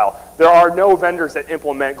after a while. There are no vendors that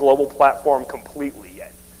implement global platform completely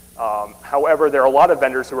yet. However, there are a lot of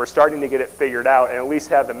vendors who are starting to get it figured out and at least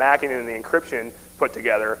have the macking and the encryption put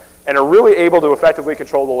together, and are really able to effectively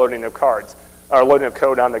control the loading of cards, or loading of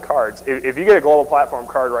code on the cards. If you get a global platform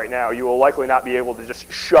card right now, you will likely not be able to just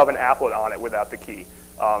shove an applet on it without the key.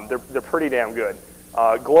 They're pretty damn good.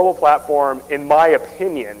 Global platform, in my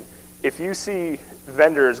opinion, if you see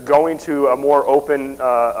vendors going to a more open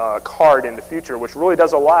card in the future, which really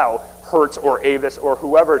does allow Hertz or Avis or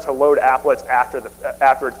whoever to load applets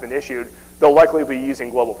after it's been issued, they'll likely be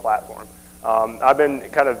using global platform. I've been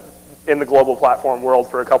kind of in the global platform world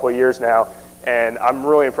for a couple of years now, and I'm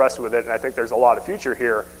really impressed with it, and I think there's a lot of future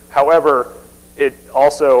here. However, it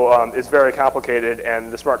also is very complicated,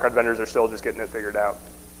 and the smart card vendors are still just getting it figured out.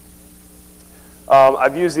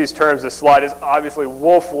 I've used these terms. This slide is obviously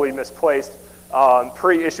woefully misplaced.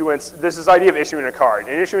 Pre-issuance, this idea of issuing a card.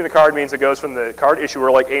 And issuing a card means it goes from the card issuer,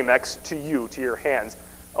 like Amex, to you, to your hands,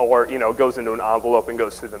 or goes into an envelope and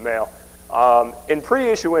goes through the mail. In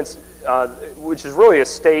pre-issuance, which is really a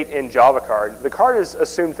state in Java card, the card is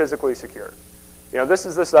assumed physically secure. This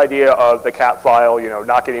is this idea of the cap file,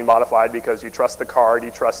 not getting modified because you trust the card,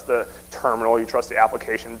 you trust the terminal, you trust the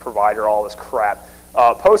application provider, all this crap.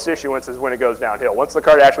 Post-issuance is when it goes downhill. Once the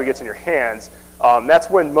card actually gets in your hands, that's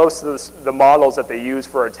when most of the models that they use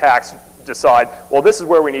for attacks decide, well, this is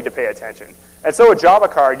where we need to pay attention. And so a Java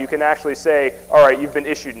card, you can actually say, all right, you've been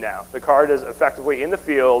issued now. The card is effectively in the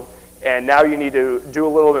field, and now you need to do a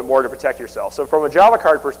little bit more to protect yourself. So from a Java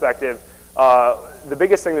card perspective, the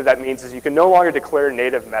biggest thing that means is you can no longer declare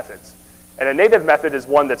native methods. And a native method is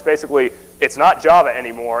one that's basically, it's not Java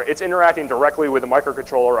anymore, it's interacting directly with a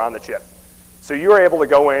microcontroller on the chip. So you're able to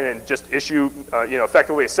go in and just issue,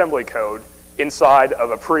 effectively assembly code inside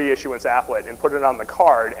of a pre-issuance applet and put it on the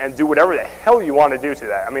card and do whatever the hell you want to do to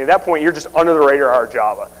that. I mean, at that point, you're just under the radar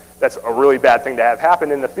Java. That's a really bad thing to have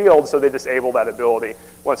happen in the field, so they disable that ability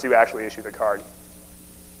once you actually issue the card.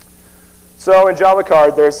 So in Java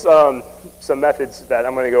card, there's some methods that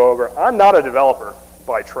I'm going to go over. I'm not a developer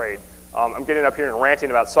by trade. I'm getting up here and ranting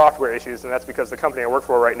about software issues, and that's because the company I work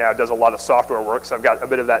for right now does a lot of software work, so I've got a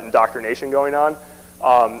bit of that indoctrination going on.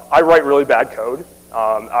 I write really bad code.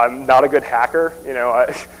 I'm not a good hacker. You know,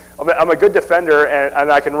 I'm a good defender,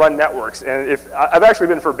 and I can run networks. And I've actually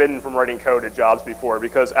been forbidden from writing code at jobs before,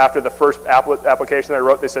 because after the first application I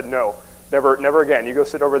wrote, they said, no, never again. You go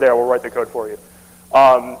sit over there, we'll write the code for you.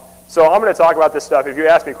 So I'm going to talk about this stuff. If you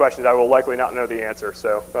ask me questions, I will likely not know the answer.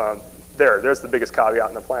 So there's the biggest caveat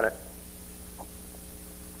on the planet.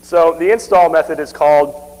 So the install method is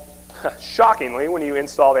called, shockingly, when you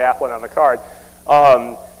install the applet on the card.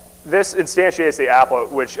 This instantiates the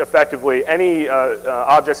applet, which effectively any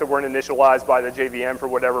objects that weren't initialized by the JVM for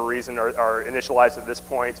whatever reason are initialized at this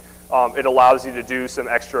point. It allows you to do some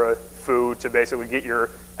extra food to basically get your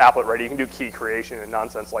applet ready. You can do key creation and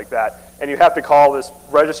nonsense like that. And you have to call this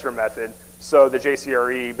register method. So the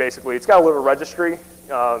JCRE, basically, it's got a little registry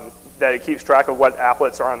that it keeps track of what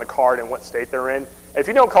applets are on the card and what state they're in. And if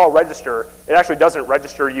you don't call register, it actually doesn't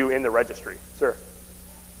register you in the registry. Sir?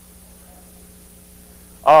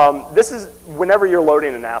 This is whenever you're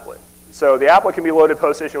loading an applet. So the applet can be loaded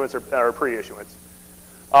post-issuance or pre-issuance.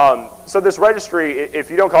 So this registry, if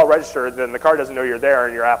you don't call register, then the card doesn't know you're there,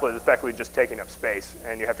 and your applet is effectively just taking up space,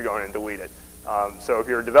 and you have to go in and delete it. So if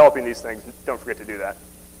you're developing these things, don't forget to do that.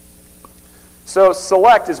 So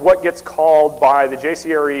select is what gets called by the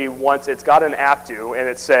JCRE once it's got an app due, and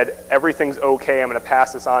it said, everything's okay, I'm going to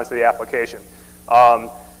pass this on to the application.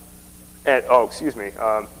 Backpedal.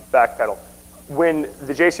 When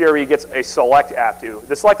the JCRE gets a select app due,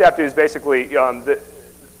 the select app due is basically,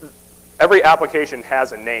 every application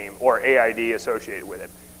has a name or AID associated with it.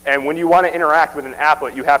 And when you want to interact with an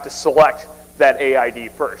applet, you have to select that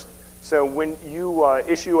AID first. So when you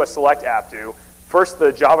issue a select app due, first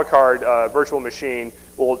the Java card virtual machine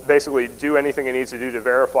will basically do anything it needs to do to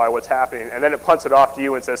verify what's happening, and then it punts it off to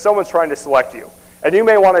you and says, someone's trying to select you. And you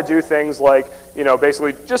may want to do things like, you know,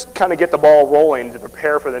 basically just kind of get the ball rolling to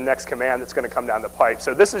prepare for the next command that's going to come down the pipe.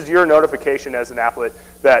 So this is your notification as an applet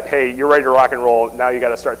that, hey, you're ready to rock and roll. Now you got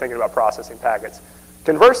to start thinking about processing packets.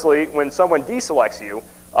 Conversely, when someone deselects you,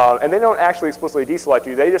 and they don't actually explicitly deselect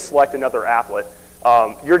you, they just select another applet,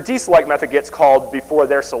 your deselect method gets called before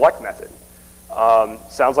their select method.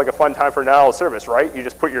 Sounds like a fun time for denial of service, right? You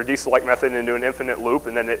just put your deselect method into an infinite loop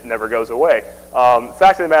and then it never goes away.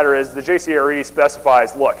 Fact of the matter is the JCRE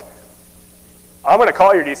specifies, look, I'm going to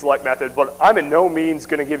call your deselect method, but I'm in no means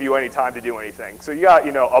going to give you any time to do anything. So you got,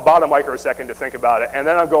 you know, about a microsecond to think about it, and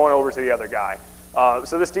then I'm going over to the other guy.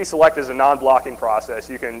 So this deselect is a non-blocking process.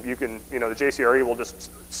 You know, the JCRE will just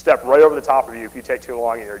step right over the top of you if you take too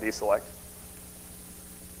long in your deselect.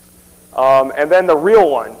 And then the real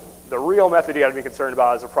one. The real method you got to be concerned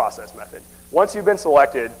about is a process method. Once you've been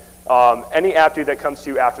selected, any app due that comes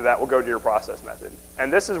to you after that will go to your process method. And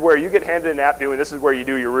this is where you get handed an app due, and this is where you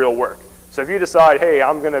do your real work. So if you decide, hey,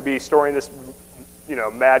 I'm going to be storing this, you know,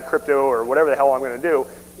 mad crypto or whatever the hell I'm going to do,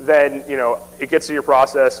 then, you know, it gets to your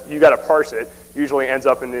process. You got to parse it. Usually ends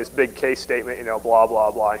up in this big case statement, you know, blah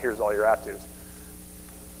blah blah, and here's all your app dues.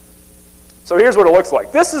 So here's what it looks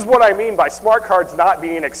like. This is what I mean by smart cards not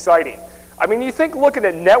being exciting. I mean, you think looking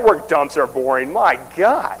at network dumps are boring. My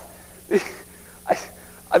God.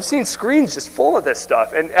 I've seen screens just full of this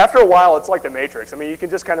stuff. And after a while, it's like the Matrix. I mean, you can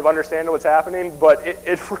just kind of understand what's happening, but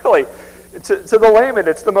it really, to the layman,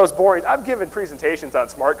 it's the most boring. I've given presentations on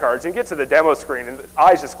smart cards, and you get to the demo screen, and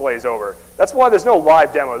eyes just glaze over. That's why there's no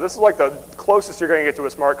live demo. This is like the closest you're going to get to a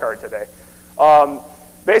smart card today.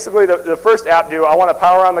 Basically, the first app due, I want to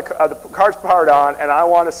power on the card's powered on, and I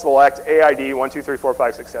want to select AID 1, 2, 3, 4,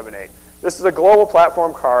 5, 6, 7, 8. This is a global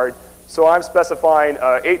platform card, so I'm specifying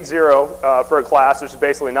 80 for a class, which is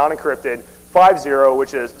basically non-encrypted, 50,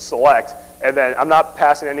 which is select, and then I'm not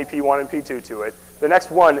passing any P1 and P2 to it. The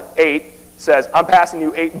next one, 8, says I'm passing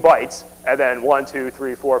you 8 bytes, and then 1, 2,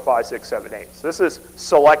 3, 4, 5, 6, 7, 8. So this is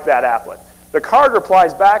select that applet. The card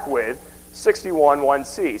replies back with 61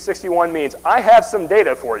 1C. 61 means I have some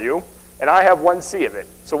data for you, and I have 1C of it.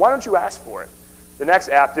 So why don't you ask for it? The next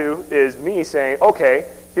app due is me saying, okay,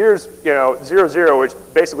 here's, you know, 00, which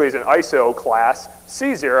basically is an ISO class,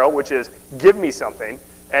 C0, which is give me something,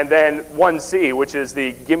 and then 1C, which is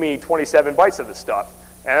the give me 27 bytes of the stuff.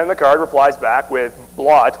 And then the card replies back with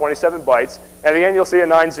blah, 27 bytes, and at the end you'll see a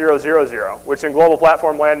 9000, which in global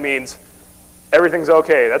platform land means everything's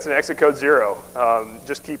okay. That's an exit code 0.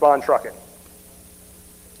 Just keep on trucking.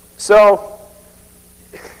 So,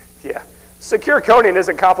 yeah, secure coding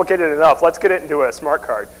isn't complicated enough. Let's get it into a smart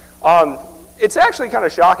card. It's actually kind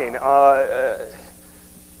of shocking.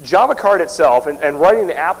 Java card itself and writing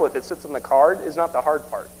the applet that sits on the card is not the hard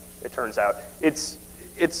part, it turns out. It's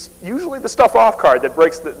it's usually the stuff off card that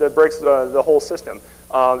breaks the whole system.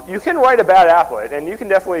 You can write a bad applet, and you can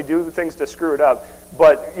definitely do things to screw it up,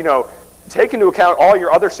 but take into account all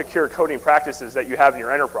your other secure coding practices that you have in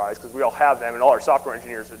your enterprise, because we all have them, and all our software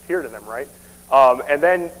engineers adhere to them, right? And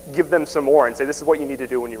then give them some more and say, this is what you need to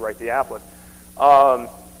do when you write the applet.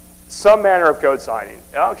 Some manner of code signing.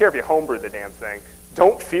 I don't care if you homebrew the damn thing.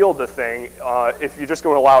 Don't field the thing if you're just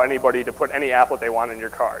going to allow anybody to put any applet they want in your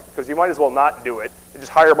card, because you might as well not do it and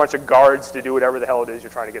just hire a bunch of guards to do whatever the hell it is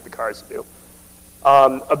you're trying to get the cards to do.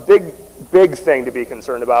 A big thing to be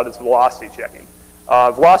concerned about is velocity checking.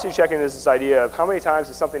 Velocity checking is this idea of how many times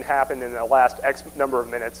has something happened in the last X number of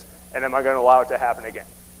minutes, and am I going to allow it to happen again?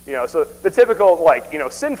 So the typical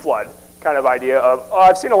sin flood kind of idea of, oh,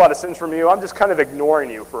 I've seen a lot of sins from you, I'm just kind of ignoring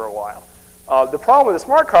you for a while. The problem with a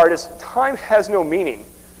smart card is time has no meaning.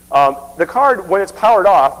 The card, when it's powered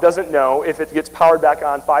off, doesn't know if it gets powered back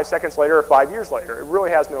on 5 seconds later or 5 years later. It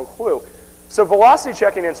really has no clue. So velocity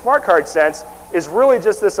checking in smart card sense is really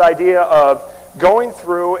just this idea of going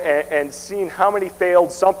through and seeing how many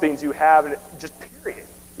failed somethings you have, and just period.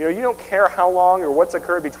 You don't care how long or what's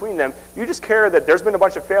occurred between them. You just care that there's been a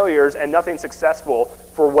bunch of failures and nothing successful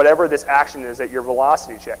for whatever this action is that you're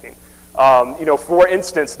velocity checking. For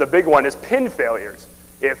instance, the big one is pin failures.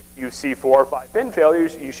 If you see 4 or 5 pin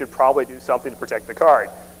failures, you should probably do something to protect the card.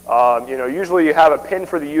 Usually you have a pin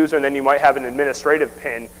for the user, and then you might have an administrative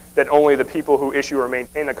pin that only the people who issue or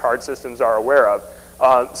maintain the card systems are aware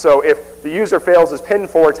of. So if the user fails his pin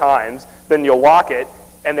 4 times, then you'll lock it,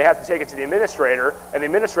 and they have to take it to the administrator, and the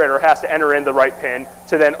administrator has to enter in the right pin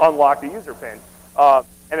to then unlock the user pin.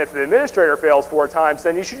 And if the administrator fails 4 times,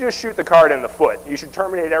 then you should just shoot the card in the foot. You should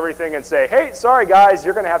terminate everything and say, hey, sorry guys,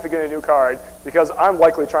 you're going to have to get a new card because I'm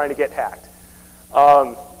likely trying to get hacked.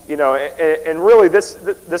 And really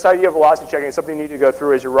this idea of velocity checking is something you need to go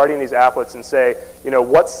through as you're writing these applets and say,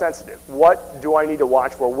 what's sensitive? What do I need to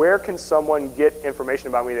watch for? Where can someone get information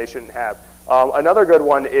about me they shouldn't have? Another good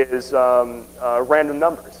one is random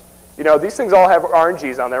numbers. These things all have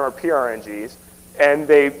RNGs on them, or PRNGs, and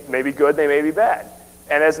they may be good, they may be bad.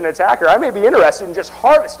 And as an attacker, I may be interested in just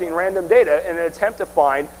harvesting random data in an attempt to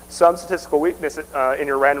find some statistical weakness in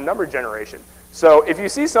your random number generation. So if you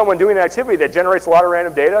see someone doing an activity that generates a lot of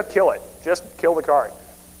random data, kill it. Just kill the card.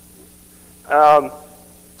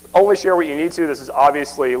 Only share what you need to. This is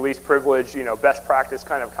obviously least privilege, best practice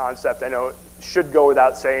kind of concept. I know it should go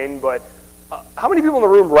without saying, but how many people in the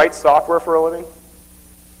room write software for a living?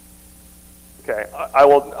 Okay, I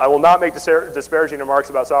will not make disparaging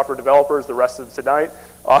remarks about software developers the rest of tonight.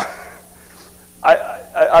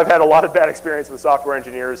 I've had a lot of bad experience with software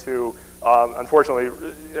engineers who,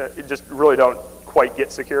 unfortunately, just really don't quite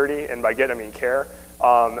get security, and by get I mean care.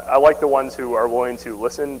 I like the ones who are willing to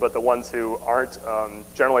listen, but the ones who aren't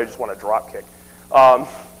generally just want to drop kick. And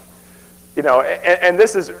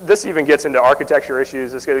this even gets into architecture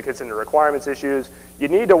issues. This gets into requirements issues. You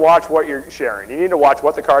need to watch what you're sharing. You need to watch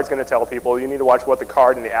what the card's going to tell people. You need to watch what the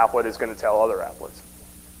card in the applet is going to tell other applets.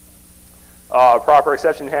 Proper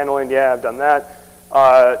exception handling. Yeah, I've done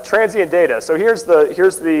that. Transient data. So here's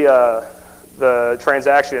the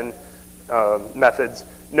transaction methods.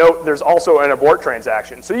 Note there's also an abort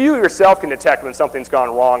transaction. So you yourself can detect when something's gone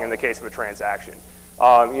wrong in the case of a transaction.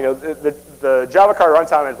 The Java card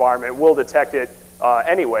runtime environment will detect it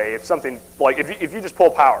anyway. If something like if you just pull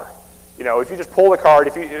power, if you just pull the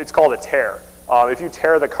card, it's called a tear. If you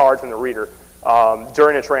tear the card from the reader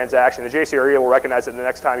during a transaction, the JCRE will recognize it the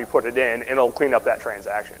next time you put it in, and it'll clean up that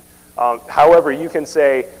transaction. However, you can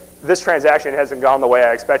say this transaction hasn't gone the way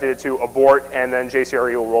I expected it to, abort, and then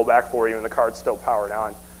JCRE will roll back for you, and the card's still powered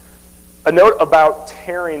on. A note about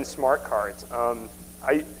tearing smart cards.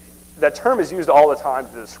 That term is used all the time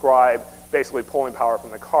to describe basically pulling power from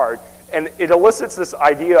the card. And it elicits this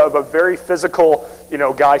idea of a very physical,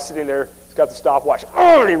 guy sitting there, he's got the stopwatch,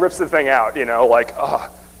 and he rips the thing out, 2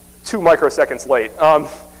 microseconds late.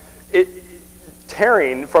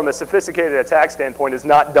 Tearing from a sophisticated attack standpoint is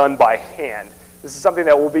not done by hand. This is something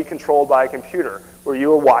that will be controlled by a computer, where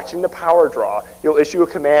you are watching the power draw. You'll issue a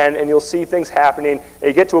command, and you'll see things happening. And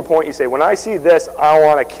you get to a point, you say, when I see this, I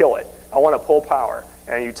want to kill it. I want to pull power.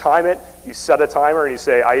 And you time it, you set a timer, and you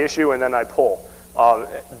say, I issue, and then I pull.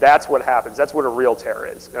 That's what happens. That's what a real tear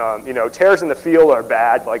is. Tears in the field are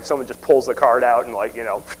bad, like someone just pulls the card out and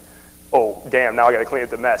oh, damn, now I got to clean up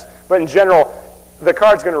the mess. But in general, the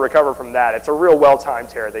card's going to recover from that. It's a real well-timed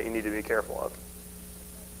tear that you need to be careful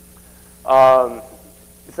of.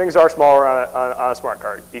 Things are smaller on a smart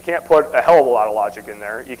card. You can't put a hell of a lot of logic in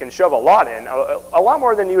there. You can shove a lot in, a lot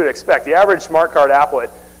more than you would expect. The average smart card applet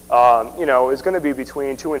is going to be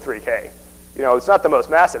between 2 and 3K. It's not the most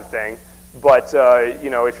massive thing, But you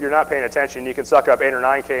know, if you're not paying attention, you can suck up 8 or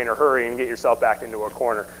 9K in a hurry and get yourself back into a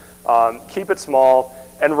corner. Keep it small,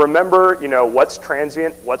 and remember, you know, what's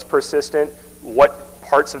transient, what's persistent, what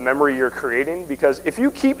parts of memory you're creating. Because if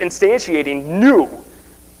you keep instantiating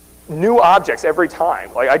new objects every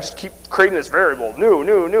time, like I just keep creating this variable,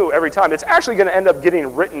 new every time, it's actually going to end up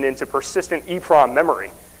getting written into persistent EEPROM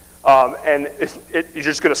memory. And you're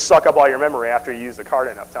just going to suck up all your memory after you use the card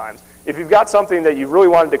enough times. If you've got something that you really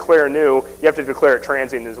want to declare new, you have to declare it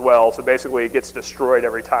transient as well. So basically, it gets destroyed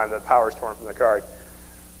every time the power is torn from the card.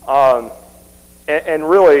 And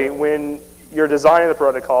really, when you're designing the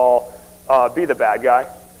protocol, be the bad guy.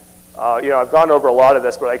 You know, I've gone over a lot of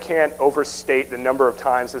this, but I can't overstate the number of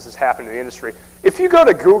times this has happened in the industry. If you go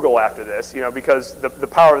to Google after this, you know, because the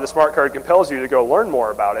power of the smart card compels you to go learn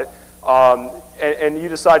more about it, and you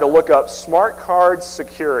decide to look up smart card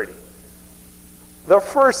security, the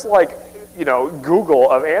first, like, you know, Google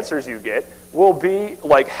of answers you get will be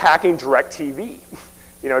like hacking DirecTV.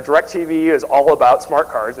 You know, DirecTV is all about smart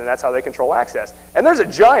cards, and that's how they control access. And there's a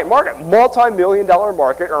giant market, multi-million-dollar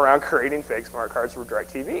market around creating fake smart cards for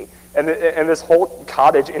DirecTV. And this whole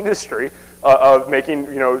cottage industry of making,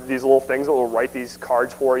 you know, these little things that will write these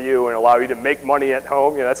cards for you and allow you to make money at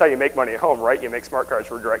home. You know, that's how you make money at home, right? You make smart cards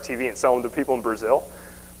for DirecTV and sell them to people in Brazil.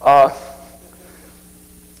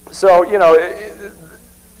 So, you know,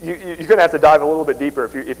 you're going to have to dive a little bit deeper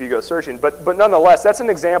if you go searching. But nonetheless, that's an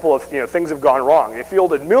example of, you know, things have gone wrong. They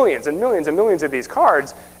fielded millions and millions and millions of these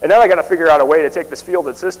cards, and now I got to figure out a way to take this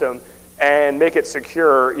fielded system and make it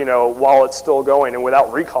secure, you know, while it's still going and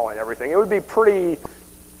without recalling everything. It would be pretty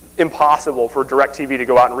impossible for DirecTV to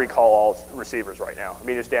go out and recall all receivers right now. I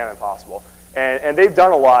mean, it's damn impossible. And they've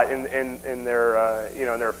done a lot in their, you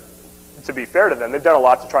know, to be fair to them, they've done a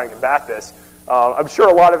lot to try and combat this. I'm sure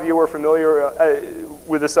a lot of you are familiar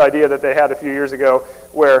with this idea that they had a few years ago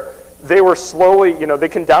where they were slowly, you know, they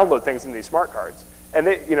can download things in these smart cards. And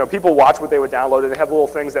they, you know, people watch what they would download, and they have little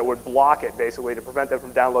things that would block it, basically, to prevent them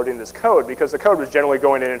from downloading this code, because the code was generally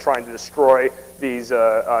going in and trying to destroy these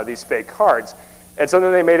fake cards. And so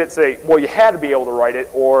then they made it say, well, you had to be able to write it,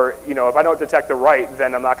 or, you know, if I don't detect the write,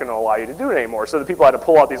 then I'm not going to allow you to do it anymore. So the people had to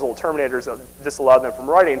pull out these little terminators that disallowed them from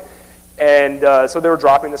writing, and so they were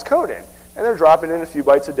dropping this code in. And they're dropping in a few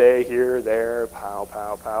bytes a day, here, there, pow,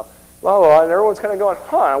 pow, pow, blah, blah, blah, and everyone's kind of going,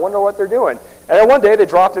 huh, I wonder what they're doing. And then one day they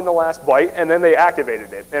dropped in the last byte, and then they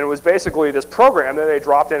activated it. And it was basically this program that they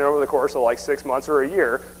dropped in over the course of like 6 months or a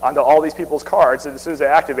year onto all these people's cards, and as soon as they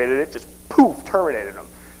activated it, just poof, terminated them.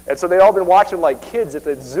 And so they'd all been watching like kids at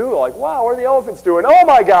the zoo, like, wow, what are the elephants doing? Oh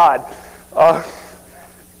my God.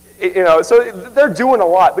 You know, so they're doing a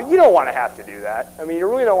lot, but you don't want to have to do that. I mean, you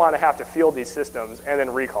really don't want to have to field these systems and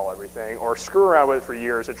then recall everything or screw around with it for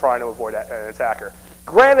years to try to avoid an attacker.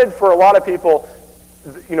 Granted, for a lot of people,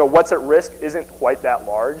 you know, what's at risk isn't quite that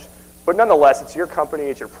large, but nonetheless, it's your company,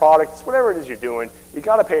 it's your product, it's whatever it is you're doing. You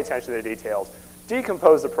got to pay attention to the details.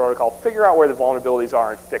 Decompose the protocol, figure out where the vulnerabilities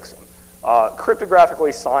are, and fix them.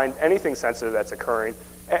 Cryptographically sign anything sensitive that's occurring.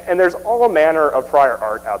 And there's all manner of prior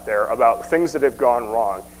art out there about things that have gone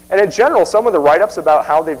wrong. And in general, some of the write-ups about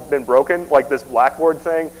how they've been broken, like this Blackboard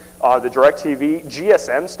thing, the DirecTV,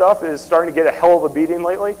 GSM stuff is starting to get a hell of a beating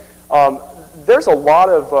lately. There's a lot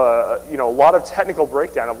of, you know, a lot of technical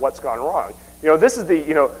breakdown of what's gone wrong. You know, this is the,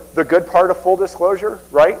 you know, the good part of full disclosure,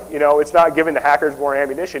 right? You know, it's not giving the hackers more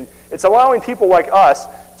ammunition. It's allowing people like us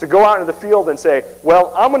to go out into the field and say,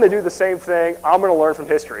 well, I'm going to do the same thing. I'm going to learn from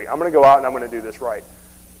history. I'm going to go out and I'm going to do this right.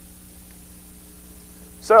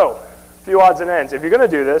 So, a few odds and ends. If you're going to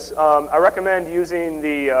do this, I recommend using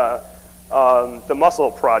the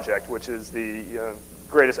MUSL project, which is the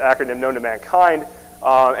greatest acronym known to mankind,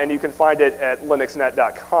 and you can find it at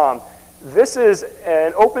linuxnet.com. This is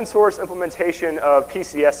an open source implementation of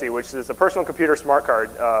PCSC, which is a personal computer smart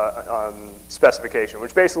card specification,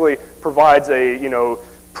 which basically provides a, you know,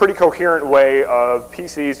 pretty coherent way of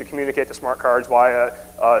PCs to communicate to smart cards via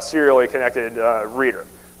a serially connected reader.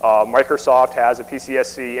 Microsoft has a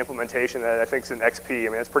PCSC implementation that I think is an XP. I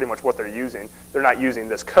mean, that's pretty much what they're using. They're not using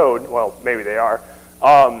this code. Well, maybe they are.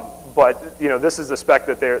 But you know, this is the spec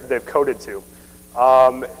that they've coded to.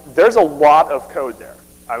 There's a lot of code there.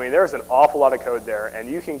 I mean, there's an awful lot of code there, and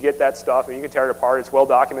you can get that stuff and you can tear it apart. It's well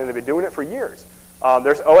documented. They've been doing it for years.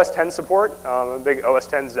 There's OS 10 support. I'm a big OS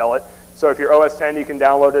 10 zealot. So if you're OS 10, you can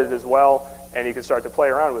download it as well, and you can start to play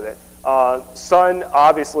around with it. Sun,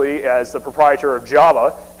 obviously, as the proprietor of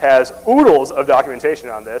Java, has oodles of documentation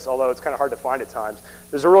on this, although it's kind of hard to find at times.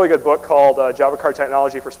 There's a really good book called Java Card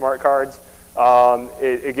Technology for Smart Cards.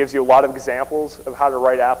 It gives you a lot of examples of how to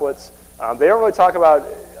write applets. They don't really talk about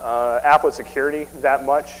applet security that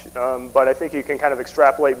much, but I think you can kind of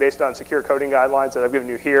extrapolate based on secure coding guidelines that I've given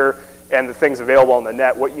you here and the things available on the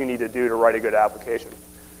net what you need to do to write a good application.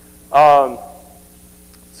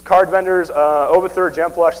 Card vendors, Overthur,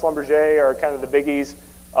 Gemflush, Schlumberger are kind of the biggies.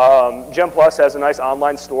 Gemplus has a nice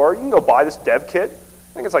online store. You can go buy this dev kit.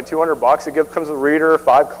 I think it's like $200. It comes with a reader,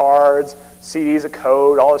 5 cards, CDs of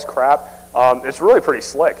code, all this crap. It's really pretty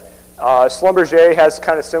slick. Schlumberger has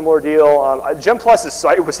kind of similar deal. Gemplus's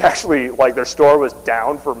site was actually, like their store was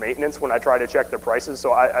down for maintenance when I tried to check their prices,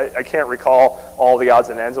 so I can't recall all the odds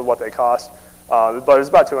and ends of what they cost. But it was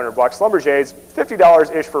about $200. Schlumberger's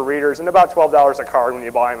 $50-ish for readers and about $12 a card when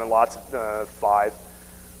you buy them in lots of 5.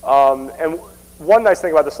 And one nice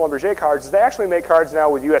thing about the Schlumberger cards is they actually make cards now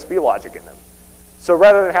with USB logic in them. So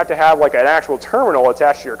rather than have to have like an actual terminal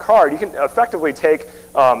attached to your card, you can effectively take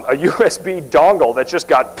a USB dongle that's just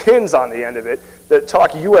got pins on the end of it that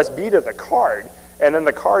talk USB to the card, and then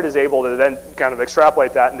the card is able to then kind of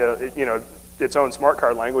extrapolate that into its own smart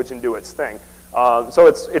card language and do its thing. So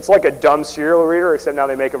it's like a dumb serial reader, except now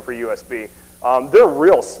they make them for USB. They're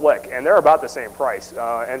real slick, and they're about the same price.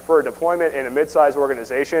 And for a deployment in a mid-sized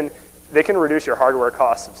organization, they can reduce your hardware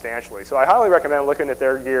costs substantially. So I highly recommend looking at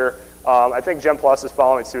their gear. I think Gemplus is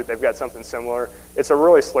following suit. They've got something similar. It's a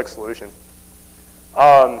really slick solution.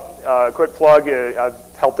 Quick plug, I've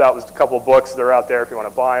helped out with a couple of books. They're out there if you want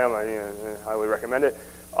to buy them. I highly recommend it.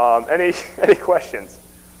 Any questions?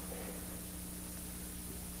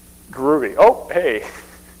 Groovy. Oh, hey.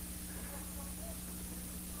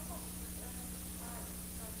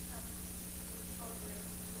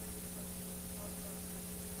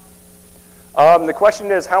 The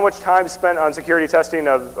question is, how much time spent on security testing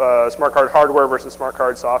of smart card hardware versus smart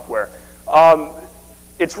card software?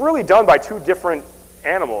 It's really done by 2 different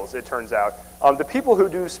animals, it turns out. The people who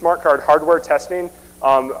do smart card hardware testing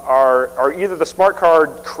are either the smart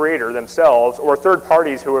card creator themselves or third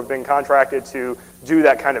parties who have been contracted to do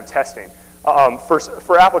that kind of testing.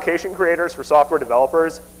 For application creators, for software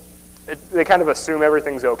developers, they kind of assume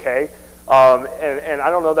everything's okay. And I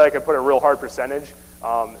don't know that I could put a real hard percentage.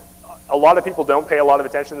 A lot of people don't pay a lot of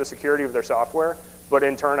attention to the security of their software, but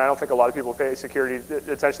in turn, I don't think a lot of people pay attention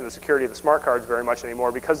to the security of the smart cards very much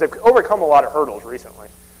anymore because they've overcome a lot of hurdles recently.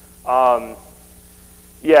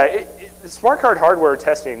 Smart card hardware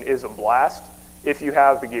testing is a blast if you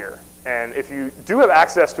have the gear. And if you do have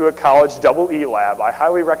access to a college EE lab, I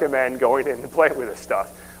highly recommend going in and playing with this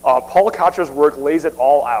stuff. Paul Kocher's work lays it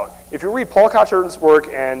all out. If you read Paul Kocher's work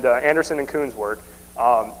and Anderson and Kuhn's work,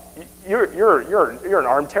 you're an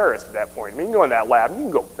armed terrorist at that point. I mean, you can go in that lab, and you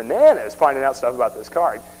can go bananas finding out stuff about this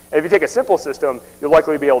card. And if you take a simple system, you'll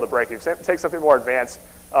likely be able to break it. If you take something more advanced,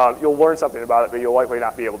 you'll learn something about it, but you'll likely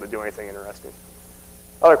not be able to do anything interesting.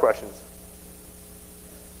 Other questions?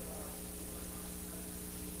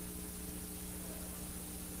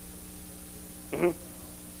 Mm-hmm.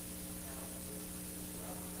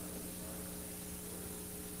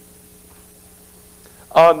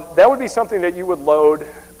 That would be something that you would load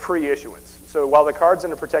pre-issuance. So while the card's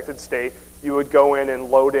in a protected state, you would go in and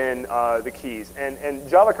load in the keys. And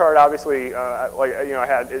Java Card, obviously,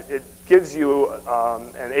 it gives you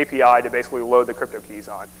an API to basically load the crypto keys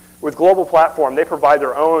on. With Global Platform, they provide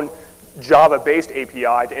their own Java-based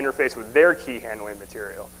API to interface with their key handling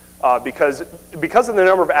material. Because of the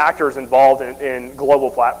number of actors involved in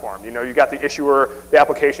Global Platform. You got the issuer, the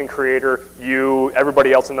application creator, you,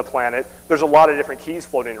 everybody else on the planet. There's a lot of different keys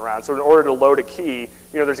floating around. So in order to load a key,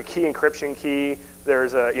 there's a key encryption key,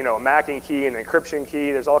 there's a masking key, an encryption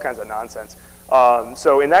key, there's all kinds of nonsense.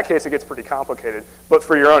 So in that case, it gets pretty complicated. But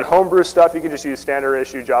for your own homebrew stuff, you can just use standard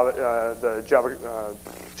issue the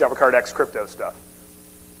Java Card X crypto stuff.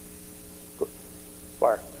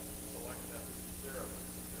 Fire.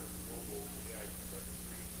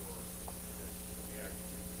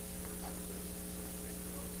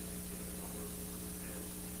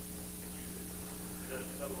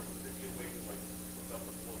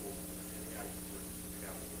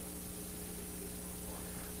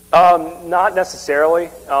 Not necessarily.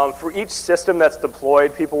 For each system that's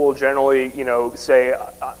deployed, people will generally, say,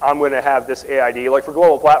 I'm going to have this AID. Like for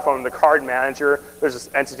Global Platform, the card manager, there's this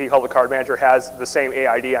entity called the card manager, has the same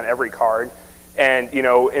AID on every card. And,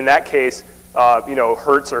 in that case,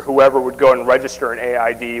 Hertz or whoever would go and register an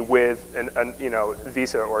AID with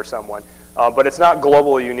Visa or someone. But it's not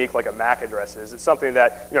globally unique like a MAC address is. It's something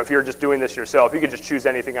that, if you're just doing this yourself, you could just choose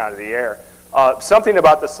anything out of the air. Something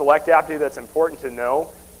about the Select app that's important to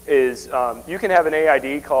know is you can have an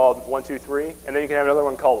AID called 123, and then you can have another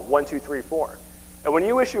one called 1234. And when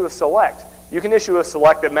you issue a Select, you can issue a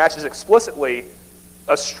Select that matches explicitly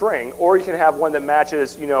a string, or you can have one that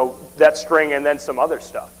matches, that string and then some other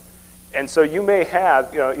stuff. And so you may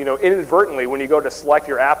have, inadvertently, when you go to select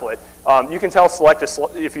your applet, you can tell select,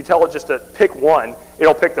 if you tell it just to pick one,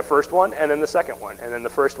 it'll pick the first one, and then the second one, and then the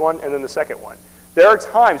first one, and then the second one. There are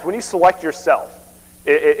times when you select yourself,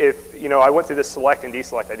 I went through this select and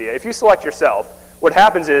deselect idea. If you select yourself, what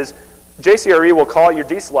happens is JCRE will call your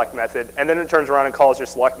deselect method, and then it turns around and calls your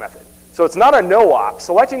select method. So it's not a no-op.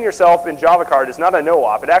 Selecting yourself in Java Card is not a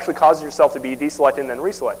no-op. It actually causes yourself to be deselected and then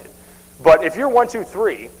reselected. But if you're 1, 2,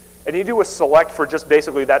 3, and you do a select for just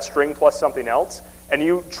basically that string plus something else, and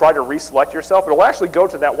you try to reselect yourself, it'll actually go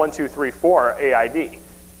to that 1, 2, 3, 4 AID.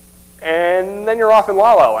 And then you're off in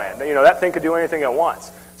la la land. That thing could do anything it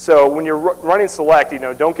wants. So when you're running select,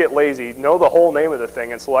 don't get lazy. Know the whole name of the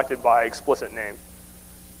thing and select it by explicit name.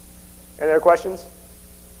 Any other questions?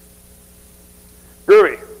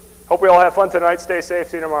 Groovy. Hope we all have fun tonight. Stay safe.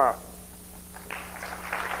 See you tomorrow.